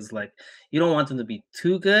balance, because like you don't want them to be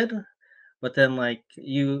too good, but then like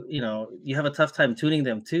you have a tough time tuning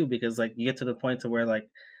them too, because like you get to the point to where like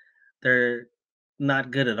they're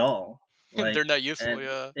not good at all. They're Like, not useful. and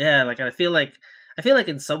Yeah. yeah, like I feel like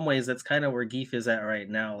in some ways that's kind of where Geef is at right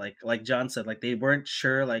now. Like John said, like they weren't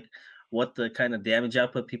sure like what the kind of damage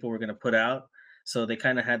output people were gonna put out. So they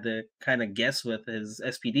kind of had to kind of guess with his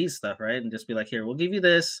SPD stuff, right? And just be like, here, we'll give you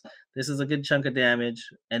this. This is a good chunk of damage.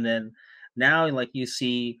 And then now like you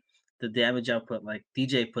see the damage output like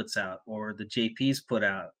DJ puts out or the JPs put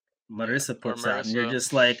out, Yeah. Marissa Or puts out, and you're Marissa.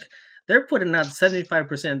 just like, they're putting out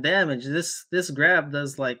 75% damage. This grab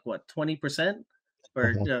does like what, 20%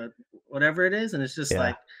 or Mhm. whatever it is, and it's just Yeah.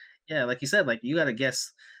 like, yeah, like you said, like you got to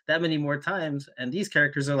guess that many more times, and these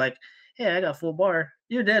characters are like, hey, I got full bar,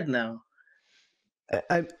 you're dead now.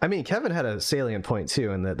 I mean, Kevin had a salient point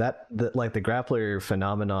too, and that like the grappler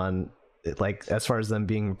phenomenon, like as far as them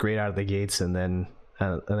being great out of the gates and then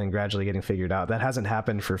gradually getting figured out, that hasn't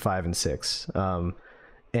happened for 5 and 6.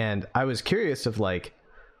 And I was curious of like,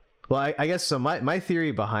 well, I guess so. My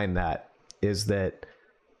theory behind that is that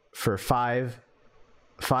for 5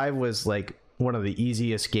 was like one of the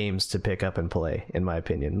easiest games to pick up and play, in my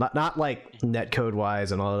opinion. Not like netcode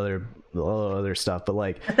wise and all other stuff, but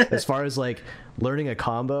like as far as like learning a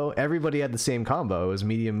combo, everybody had the same combo. It was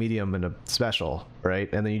medium, medium, and a special, right?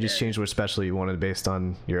 And then you just Yeah, changed what special you wanted based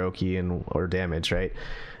on your Oki and or damage, right?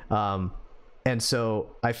 Um, and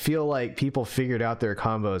so I feel like people figured out their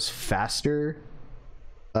combos faster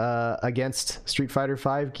against Street Fighter V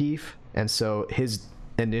Geef, and so his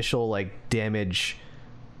initial like damage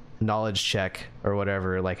knowledge check or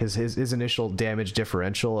whatever, like his initial damage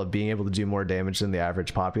differential of being able to do more damage than the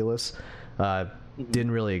average populace uh, mhm,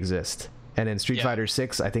 didn't really exist. And in Street Yeah. Fighter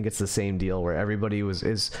 6, I think it's the same deal where everybody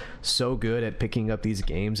is so good at picking up these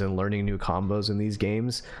games and learning new combos in these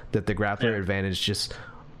games that the grappler yeah, advantage just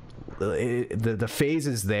the phase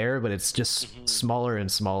is there, but it's just Hmm. smaller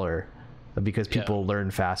and smaller because Yeah. people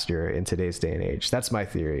learn faster in today's day and age. That's my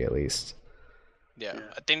theory, at least. Yeah, yeah.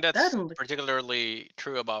 I think That that's and particularly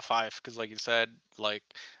true about 5, because like you said, like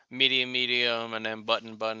medium, medium, and then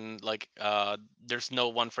button, button. Like there's no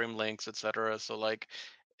one frame links, etc. So like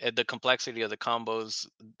the complexity of the combos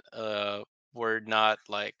uh were not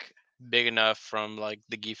like big enough from like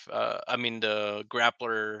the GIF. I mean the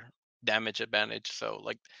grappler damage advantage. So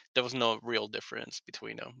like there was no real difference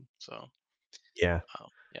between them. So Yeah.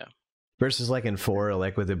 yeah. Versus like in 4,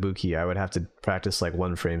 like with Ibuki, I would have to practice like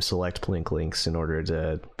one frame select plink links in order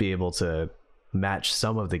to be able to match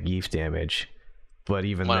some of the Geef damage. But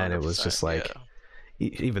even then, it was 100%. just Yeah. like,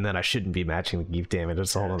 even then, I shouldn't be matching the Geef damage.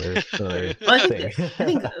 It's a whole other well, thing. I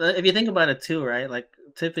think if you think about it too, right? Like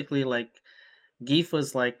typically, like Geef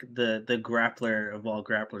was like the grappler of all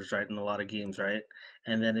grapplers, right, in a lot of games, right?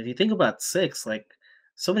 And then if you think about 6, like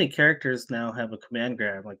so many characters now have a command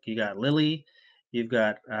grab. Like you got Lily, you've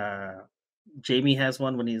got Jamie has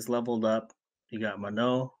one when he's leveled up. You got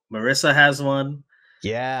Mano. Marissa has one.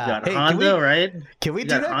 You Yeah. got Hey, Honda, right? can we You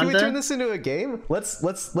do got that? Can we turn Honda. this into a game?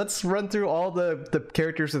 Let's run through all the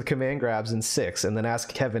characters with command grabs in 6 and then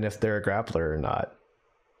ask Kevin if they're a grappler or not.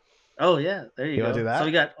 Oh yeah, there you You want to do go. So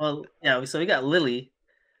we that? got so we got Lily.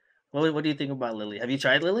 What do you think about Lily? Have you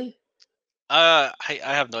tried Lily? I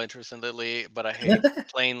have no interest in Lily, but I hate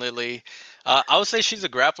playing Lily. I would say she's a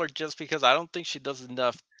grappler just because I don't think she does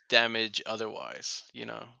enough damage otherwise, you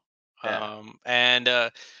know. Yeah, And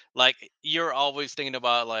like you're always thinking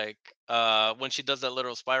about like when she does that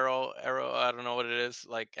little spiral arrow, I don't know what it is,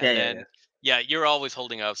 like, yeah, and yeah, then yeah. yeah, you're always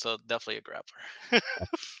holding up, so definitely a grappler.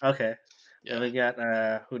 Okay. Then Yeah. we got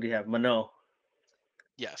who do you have? Mano.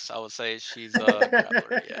 Yes, I would say she's a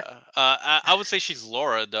grappler. Yeah, I would say she's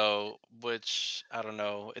Laura though, which I don't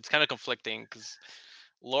know. It's kind of conflicting because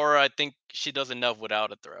Laura, I think she does enough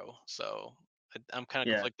without a throw. So I'm kind of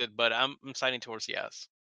Yeah. conflicted, but I'm siding towards yes.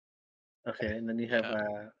 Okay, and then you have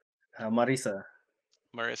Yeah, Marisa.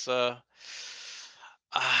 Marissa.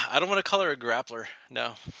 I don't want to call her a grappler.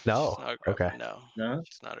 No, she's No. not a Okay. grappler. No, No.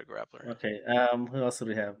 she's not a grappler. Okay. Who else do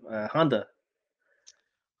we have? Honda.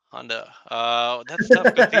 Honda. That's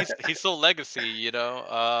tough because he's so legacy. You know.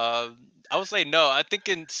 I would say no. I think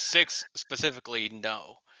in 6 specifically,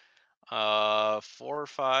 no. 4 or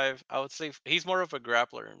 5. I would say he's more of a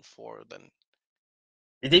grappler in 4 than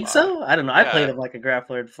You think 5. so? I don't know. I played Yeah. him like a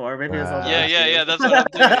grappler before. Maybe it's all the Yeah, yeah, yeah. OTAs. That's what I'm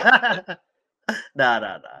thinking. Nah,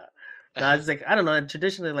 nah, nah. No, it's like I don't know.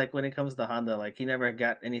 Traditionally, like when it comes to Honda, like he never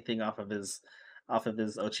got anything off of his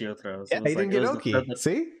Ochio throws. Yeah, It he was like didn't it get was Oki.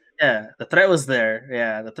 See? yeah, the threat was there.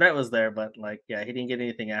 Yeah, the threat was there, but like yeah, he didn't get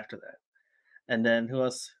anything after that. And then who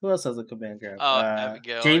else? Who else has a command grab? Oh,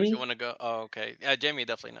 Abigail, if you Jamie. want to go. Oh, okay. Yeah, Jamie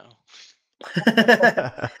definitely no.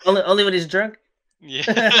 Only when he's drunk. Yeah.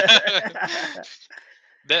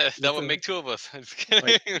 That That's would make 2 of us. Just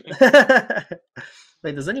wait. kidding.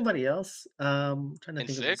 Wait, does anybody else? Trying to In think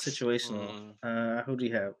of the 6? situational. Who do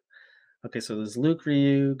you have? Okay, so there's Luke,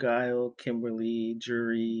 Ryu, Guile, Kimberly,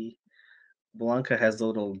 Jury. Blanca has the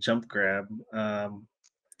little jump grab.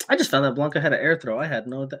 I just found out Blanca had an air throw. I had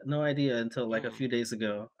no idea until like a Mm. few days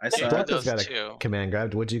ago. I Yeah, saw Jamie it. Blanca's does got a too. command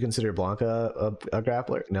grab. Would you consider Blanca a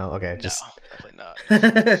grappler? No. Okay. No, Just definitely not.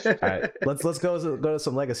 all right. Let's go to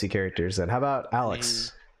some legacy characters then. How about Mhm.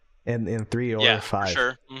 Alex in 3 or Yeah, for 5?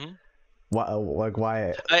 sure. Why? Like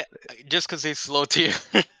why? Just because he's slow tier.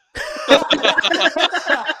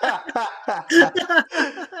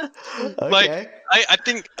 Like, Okay. I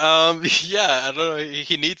think, yeah, I don't know,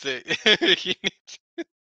 he needs it. He needs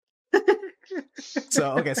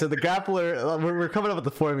So okay, so the grappler, we're coming up with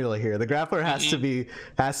the formula here. The grappler has to Mhm. be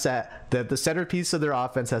the centerpiece of their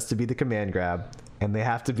offense has to be the command grab, and they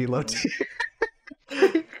have to be low tier. I I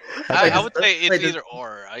think I it's would say it's wait, either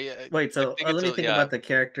or. wait. I So think it's let me a think yeah. about the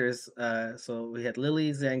characters. So we had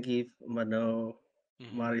Lily, Zangief, Mano,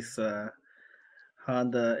 Mhm. Marisa,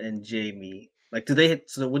 Honda, and Jamie. Like, do they?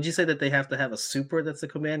 So, would you say that they have to have a super that's a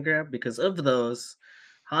command grab? Because of those,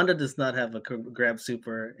 Honda does not have a grab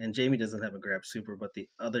super, and Jamie doesn't have a grab super, but the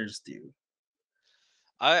others do,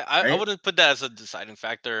 I right? wouldn't put that as a deciding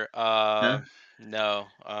factor. No. No.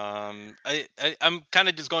 I'm kind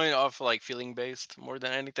of just going off like feeling based more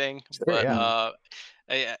than anything. sure, But yeah.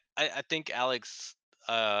 Mm. I think Alex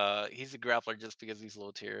he's a grappler just because he's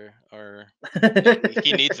low tier or yeah,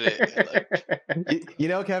 he needs it. Like You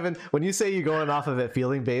know, Kevin, when you say you're going off of it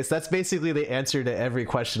feeling based, that's basically the answer to every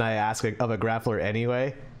question I ask of a grappler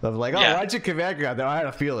anyway. Of like, oh, yeah, why'd you command grab? No, I had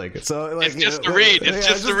a feeling. So like, it's just a read. It's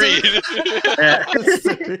yeah, just a Yeah.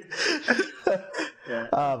 read.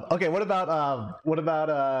 Yeah. okay, what about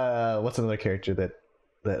what's another character that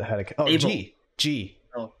had a Abel. G.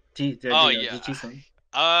 Oh, G. There Oh you go. yeah. GG son.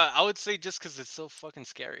 I would say just because it's so fucking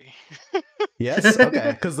scary. Yes,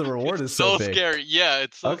 okay, because the reward It's is so so big. scary. Yeah,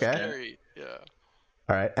 it's so Okay, Yeah. scary. Yeah.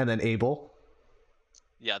 all right, and then Abel.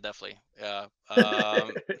 Yeah, definitely. Yeah.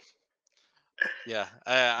 Yeah.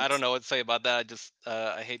 I don't know what to say about that. I just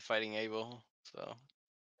I hate fighting Abel. So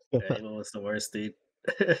Yeah, Abel was the worst, dude.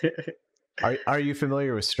 Are you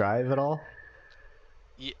familiar with Strive at all?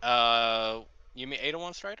 you mean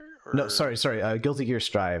 801 Strider No, or sorry. Guilty Gear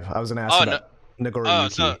Strive. I was gonna ask oh no about Nagori oh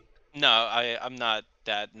no Yuki. no I'm not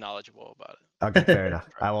that knowledgeable about Okay, fair enough.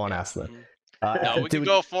 it. I won't Yeah. ask then. No, we could Do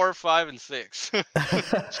go 4, 5, and 6.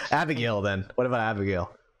 Abigail then. What about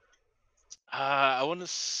Abigail? I want to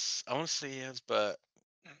say yes, but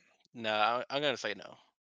no, I'm gonna say no.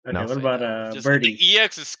 I'm Okay, gonna No. what say about no. Just the Birdie?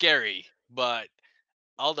 EX is scary, but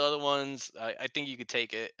all the other ones, I think you could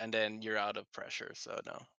take it, and then you're out of pressure. So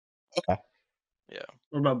no, Okay. yeah.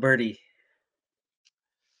 What about Birdie?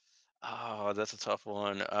 Oh, that's a tough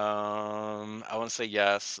one. I want to say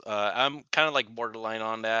yes. I'm kind of like borderline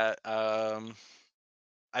on that.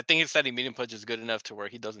 I think his setting medium punch is good enough to where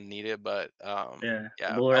he doesn't need it, but Yeah,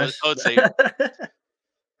 yeah, Bull I would Rush. I would say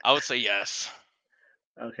I would say yes.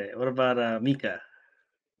 Okay, what about Mika?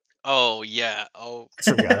 Oh yeah. Oh,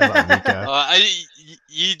 Forgot about Mika.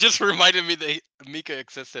 you just reminded me that Mika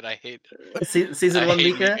existed. Season I one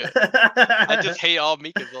hate Mika. Mika. I just hate all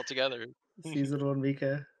Mikas altogether. Season one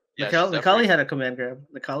Mika. Yes, Nikali definitely. had a command grab.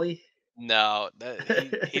 Nikali. No,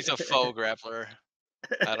 he's a faux grappler.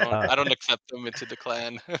 Uh, I don't accept him into the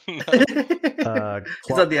clan. No.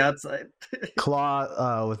 He's on the outside.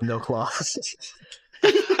 claw with no claws.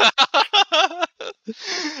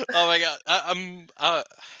 Oh my god, I'm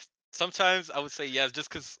sometimes I would say yes, just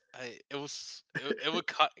because it would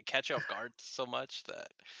catch you off guard so much that,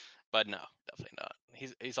 but no, definitely not.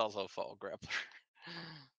 He's also a fall grappler,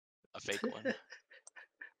 a fake one.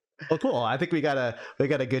 Well, cool. I think we got a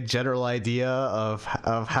good general idea of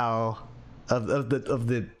how of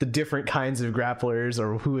the different kinds of grapplers,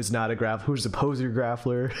 or who is not a who's a poser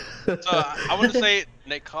grappler. So I want to say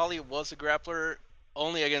Nekali was a grappler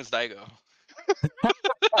only against Daigo.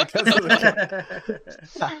 Because of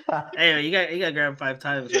the Hey, you got grabbed 5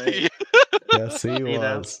 times, right? yes, he You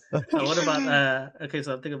know. was. What about Okay,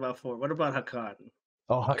 so I'm thinking about 4. What about Hakan?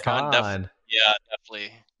 Oh, Hakan. Yeah,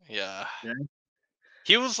 definitely. Yeah. Yeah.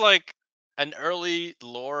 He was like an early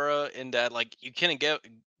Laura in that like you couldn't get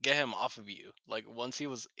him off of you. Like once he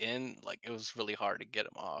was in, like it was really hard to get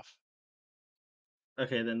him off.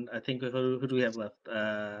 Okay, then I think who do we have left?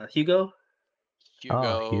 Hugo.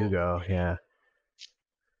 Oh, Hugo, Hugo. Yeah.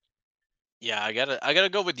 yeah, I gotta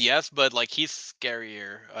go with yes, but like he's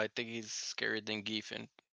scarier. I think he's scarier than Geef in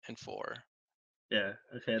 4. Yeah.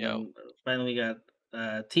 Okay, Yeah. then finally we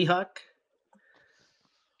got T Hawk.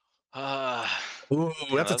 Uh Ooh, yeah,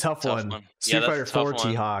 that's a that's a tough tough one. one. Yeah, Street that's a Fighter tough 4 T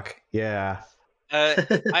one. Hawk. Yeah. Uh,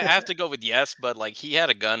 I have to go with yes, but like he had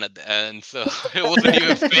a gun at the end, so it wasn't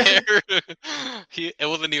even fair. It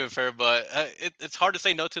wasn't even fair, but it's hard to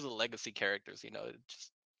say no to the legacy characters. Just And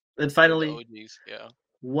they're the finally, OGs. Yeah,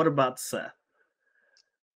 what about Seth?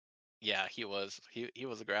 yeah, he was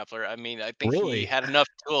a grappler. I mean, I think he Really? had enough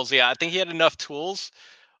tools. Yeah, I think he had enough tools,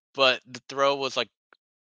 but the throw was like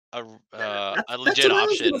a That's legit what I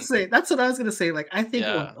was gonna option. say. That's what I was gonna say. Like, I think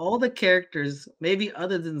of Yeah, all the characters, maybe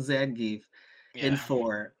other than Zangief in yeah.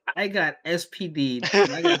 4, I got SPD'd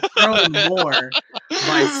and I got thrown more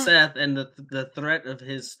by Seth and the threat of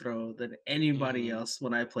his throw than anybody Hmm. else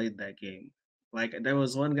when I played that game. Like, there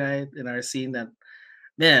was one guy in our scene that,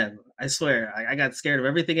 man, I swear, I got scared of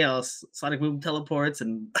everything else, Sonic Boom teleports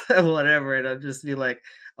and whatever, and I'd just be like,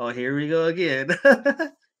 "Oh, here we go again."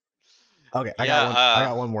 Okay, I got Yeah. one. I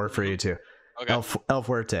got one more for Mhm. you too. Okay. El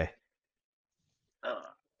Fuerte. Uh,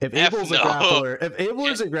 If F Abel's a no. grappler, if Abel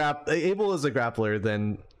is a grappler,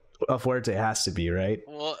 then El Fuerte has to be, right?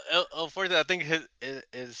 Well, unfortunately, I think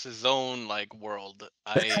is his own like world.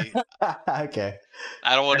 Okay. I don't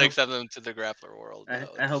I want to hope accept him to the grappler world. No,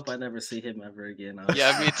 I hope I never see him ever again,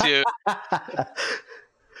 yeah, honestly. me too.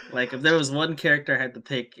 Like, if there was one character I had to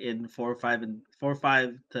pick in 4 or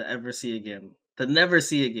 5 to ever see again, to never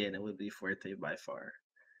see again, it would be Fuerte by far.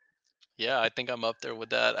 Yeah, I think I'm up there with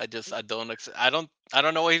that. I don't I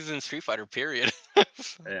don't know why he's in Street Fighter. Period.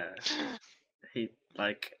 Yeah, he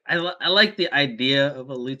like I like the idea of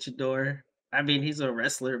a luchador. I mean, he's a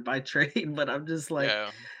wrestler by trade, but I'm just like Yeah.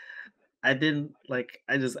 I didn't like.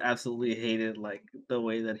 I just absolutely hated like the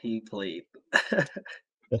way that he played.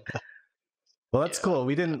 Well, that's Yeah. cool.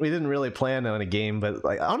 We didn't really plan on a game, but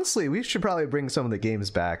like honestly, we should probably bring some of the games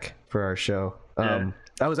back for our show. Yeah.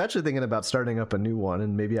 I was actually thinking about starting up a new one,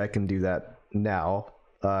 and maybe I can do that now.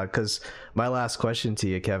 Because my last question to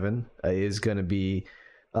you, Kevin, is going to be,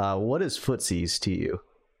 what is footsies to you?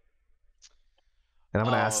 And I'm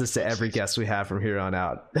going to ask Oh, this to every footsies. guest we have from here on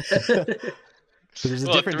out. There's a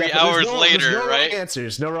Well, different 3 there's hours no later, wrong right?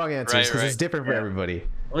 answers, no wrong answers, Right, because right. it's different for Yeah. everybody.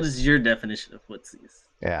 What is your definition of footsies?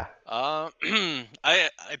 Yeah. I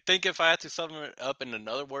think if I had to sum it up in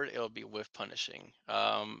another word, it would be with punishing.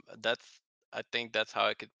 That's I think that's how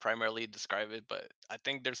I could primarily describe it. But I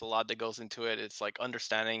think there's a lot that goes into it. It's like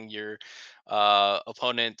understanding your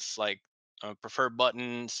opponent's like preferred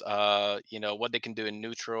buttons. What they can do in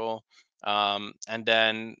neutral. And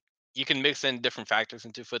then you can mix in different factors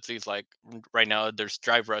into footsies. Like right now, there's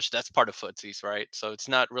drive rush. That's part of footsies, right? So it's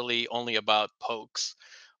not really only about pokes,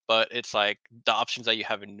 but it's like the options that you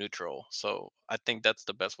have in neutral. So I think that's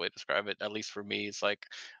the best way to describe it, at least for me. It's like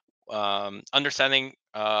understanding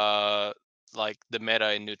like the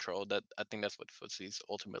meta in neutral. That I think that's what footsies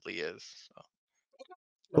ultimately is. So.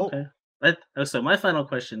 Cool. Okay. So my final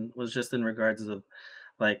question was just in regards of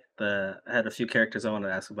like I had a few characters I wanted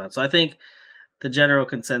to ask about. So I think the general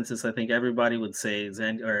consensus, I think everybody would say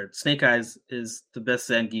Snake Eyes is the best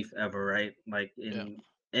Zangief ever, right? Like Yeah. in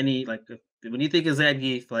any when you think of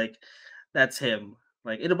Zangief, like that's him.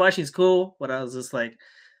 Like Itabashi's cool, but I was just like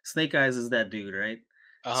Snake Eyes is that dude, right?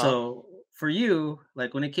 Uh-huh. So for you,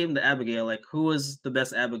 like when it came to Abigail, like who was the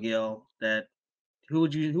best Abigail that who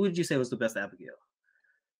would you say was the best Abigail?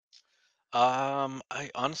 I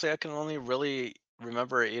honestly I can only really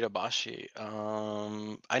remember Itabashi.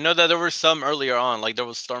 I know that there were some earlier on, like there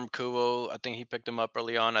was Storm Kubo. I think he picked him up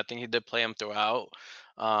early on. I think he did play him throughout.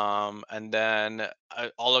 And then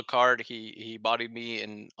Alucard, he bodied me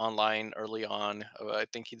in online early on. I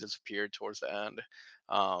think he disappeared towards the end.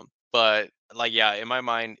 But like yeah, in my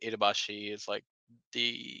mind, Itabashi is like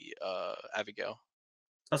the Abigail.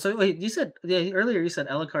 Oh, so wait, you said earlier you said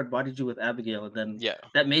Alucard bodied you with Abigail, and then Yeah.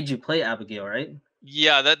 that made you play Abigail, right?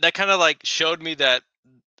 Yeah, that kind of like showed me that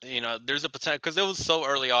there's a potential because it was so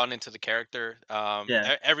early on into the character.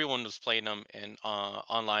 Yeah, Everyone was playing them in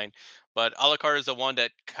online, but Alucard is the one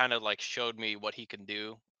that kind of like showed me what he can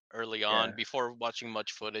do early on yeah, before watching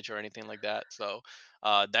much footage or anything like that. So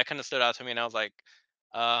that kind of stood out to me, and I was like,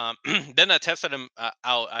 then I tested him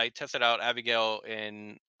out. I tested out Abigail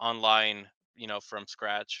in online, from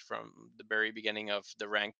scratch from the very beginning of the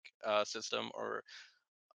rank system, or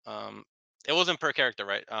um, it wasn't per character,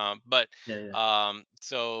 right? But yeah, yeah,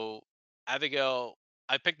 so Abigail,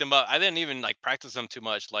 I picked them up. I didn't even like practice them too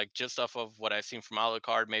much, like just off of what I've seen from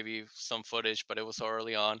Alucard, maybe some footage, but it was so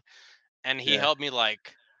early on. And he yeah, helped me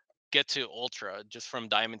like get to ultra just from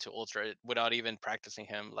diamond to ultra without even practicing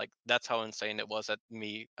him. Like that's how insane it was at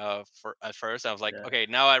me for at first. I was like, yeah. okay,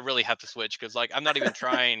 now I really have to switch because like I'm not even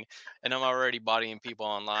trying and I'm already bodying people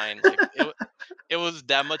online. Like it was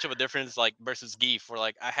that much of a difference, like versus Geef, where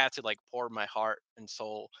like I had to like pour my heart and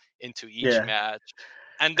soul into each Yeah. match,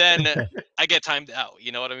 and then I get timed out.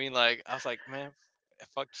 You know what I mean? Like I was like, man,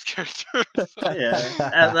 fuck this character. So, Yeah,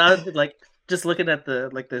 and I would, like just looking at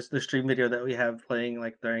the stream video that we have playing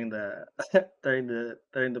like during the during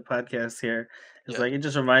the podcast here, it's yeah, like it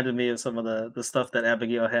just reminded me of some of the stuff that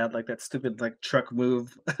Abigail had, like that stupid like truck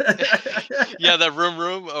move. yeah, that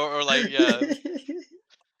room, or like yeah.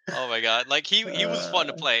 Oh my god, like he was fun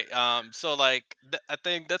to uh, play. So like I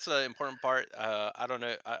think that's an important part. I don't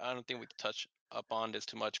know. I don't think we can touch up on this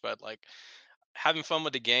too much, but like having fun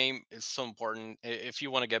with the game is so important if you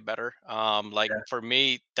want to get better. Like yeah. for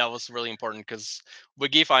me, that was really important because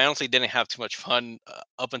with Geef, I honestly didn't have too much fun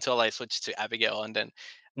up until I switched to Abigail, and then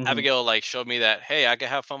Mhm. Abigail like showed me that hey, I could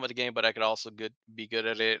have fun with the game, but I could also be good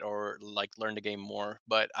at it or like learn the game more.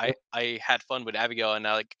 But I had fun with Abigail, and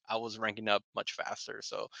I was ranking up much faster.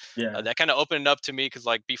 So Yeah, that kind of opened it up to me because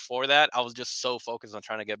like before that, I was just so focused on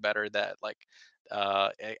trying to get better that like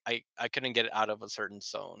I couldn't get out of a certain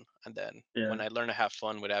zone, and then yeah, when I learned to have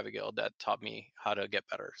fun with Abigail, that taught me how to get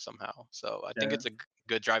better somehow. So I think yeah, it's a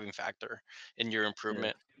good driving factor in your yeah.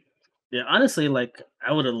 improvement. Yeah, honestly, like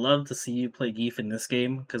I would have loved to see you play Geef in this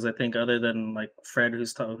game because I think other than like Fred,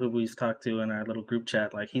 who we've talked to in our little group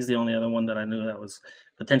chat, like he's the only other one that I knew that was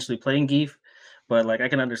potentially playing Geef. But like I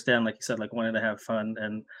can understand, like you said, like wanting to have fun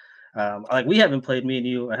and like we haven't played me and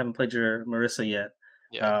you. I haven't played your Marissa yet,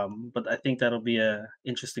 Yeah, but I think that'll be a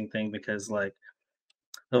interesting thing because like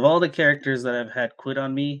of all the characters that I've had quit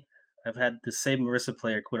on me, I've had the same Marissa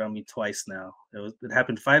player quit on me twice now. It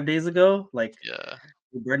happened 5 days ago. Like yeah.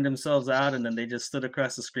 who burned themselves out and then they just stood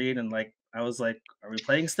across the screen and like I was like, "Are we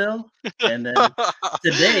playing still?" And then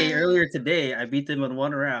earlier today, I beat them in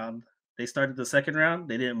one round. They started the second round,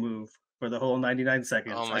 they didn't move for the whole 99 Oh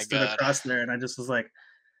seconds. I my stood god. across there and I just was like,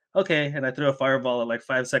 "Okay," and I threw a fireball at like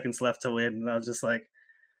 5 seconds left to win and I was just like,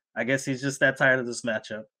 "I guess he's just that tired of this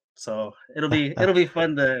matchup." So, it'll be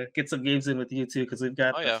fun to get some games in with you too because we've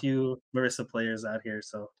got Oh a yeah. few Marissa players out here,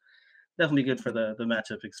 so definitely good for the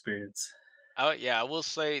matchup experience. Yeah, I will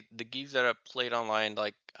say the geeks that I played online,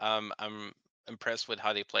 like I'm impressed with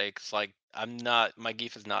how they play because like I'm not my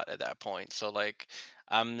geef is not at that point. So like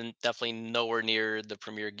definitely nowhere near the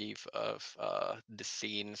premier geef of the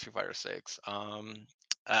scene Street Fighter 6.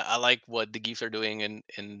 I like what the geefs are doing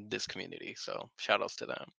in this community. So shout outs to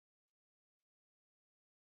them.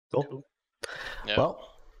 Cool. Cool. Yeah. Well,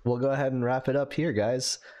 we'll go ahead and wrap it up here,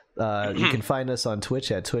 guys. You can find us on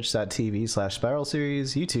Twitch at twitch.tv/spiral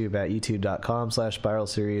series, YouTube at youtube.com/spiral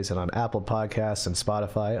series, and on Apple Podcasts and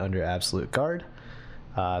Spotify under Absolute Guard.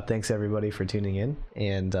 Thanks everybody for tuning in,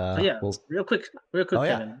 and Oh yeah, we'll. real Oh quick, yeah.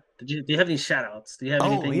 Kevin. Do you have any shout outs? Do you have Oh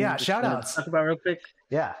yeah. anything that you Shout want to outs. talk about real quick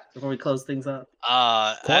Yeah. before we close things up?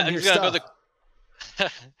 uh Plug I'm your just gonna go stuff.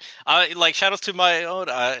 Like shout outs to my own.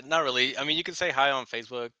 Not really. I mean, you can say hi on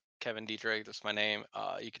Facebook. Kevin Dietrich, that's my name.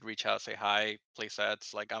 You can reach out, say hi, play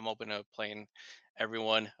sets. Like I'm open to playing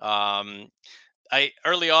everyone. I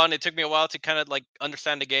early on, it took me a while to kind of like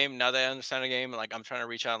understand the game. Now that I understand the game, like I'm trying to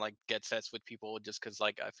reach out and like get sets with people just because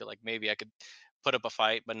like I feel like maybe I could put up a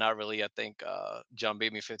fight, but not really. I think John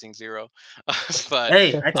beat me 15-0. But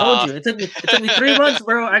Hey, I told uh you it took me 3 months,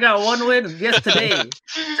 bro. I got one win. Yes, today.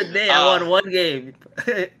 Today I uh won one game.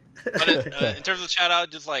 but in terms of shout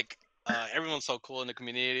out, just like everyone's so cool in the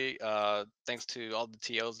community. Thanks to all the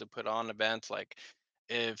TOs that put on events. Like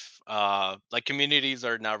if like communities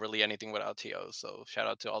are not really anything without TOs. So shout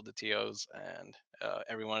out to all the TOs and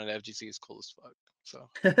everyone at FGC is cool as fuck.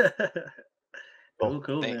 So Cool.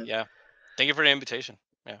 Cool, man. yeah, thank you for the invitation.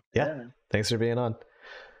 Yeah, Yeah. Yeah. Thanks for being on.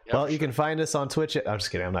 yeah Well, for you sure. can find us on Twitch. I'm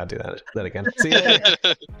just kidding. I'm not doing that again. See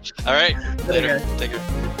you. All right, Later, later. guys. Take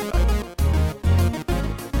care. Bye.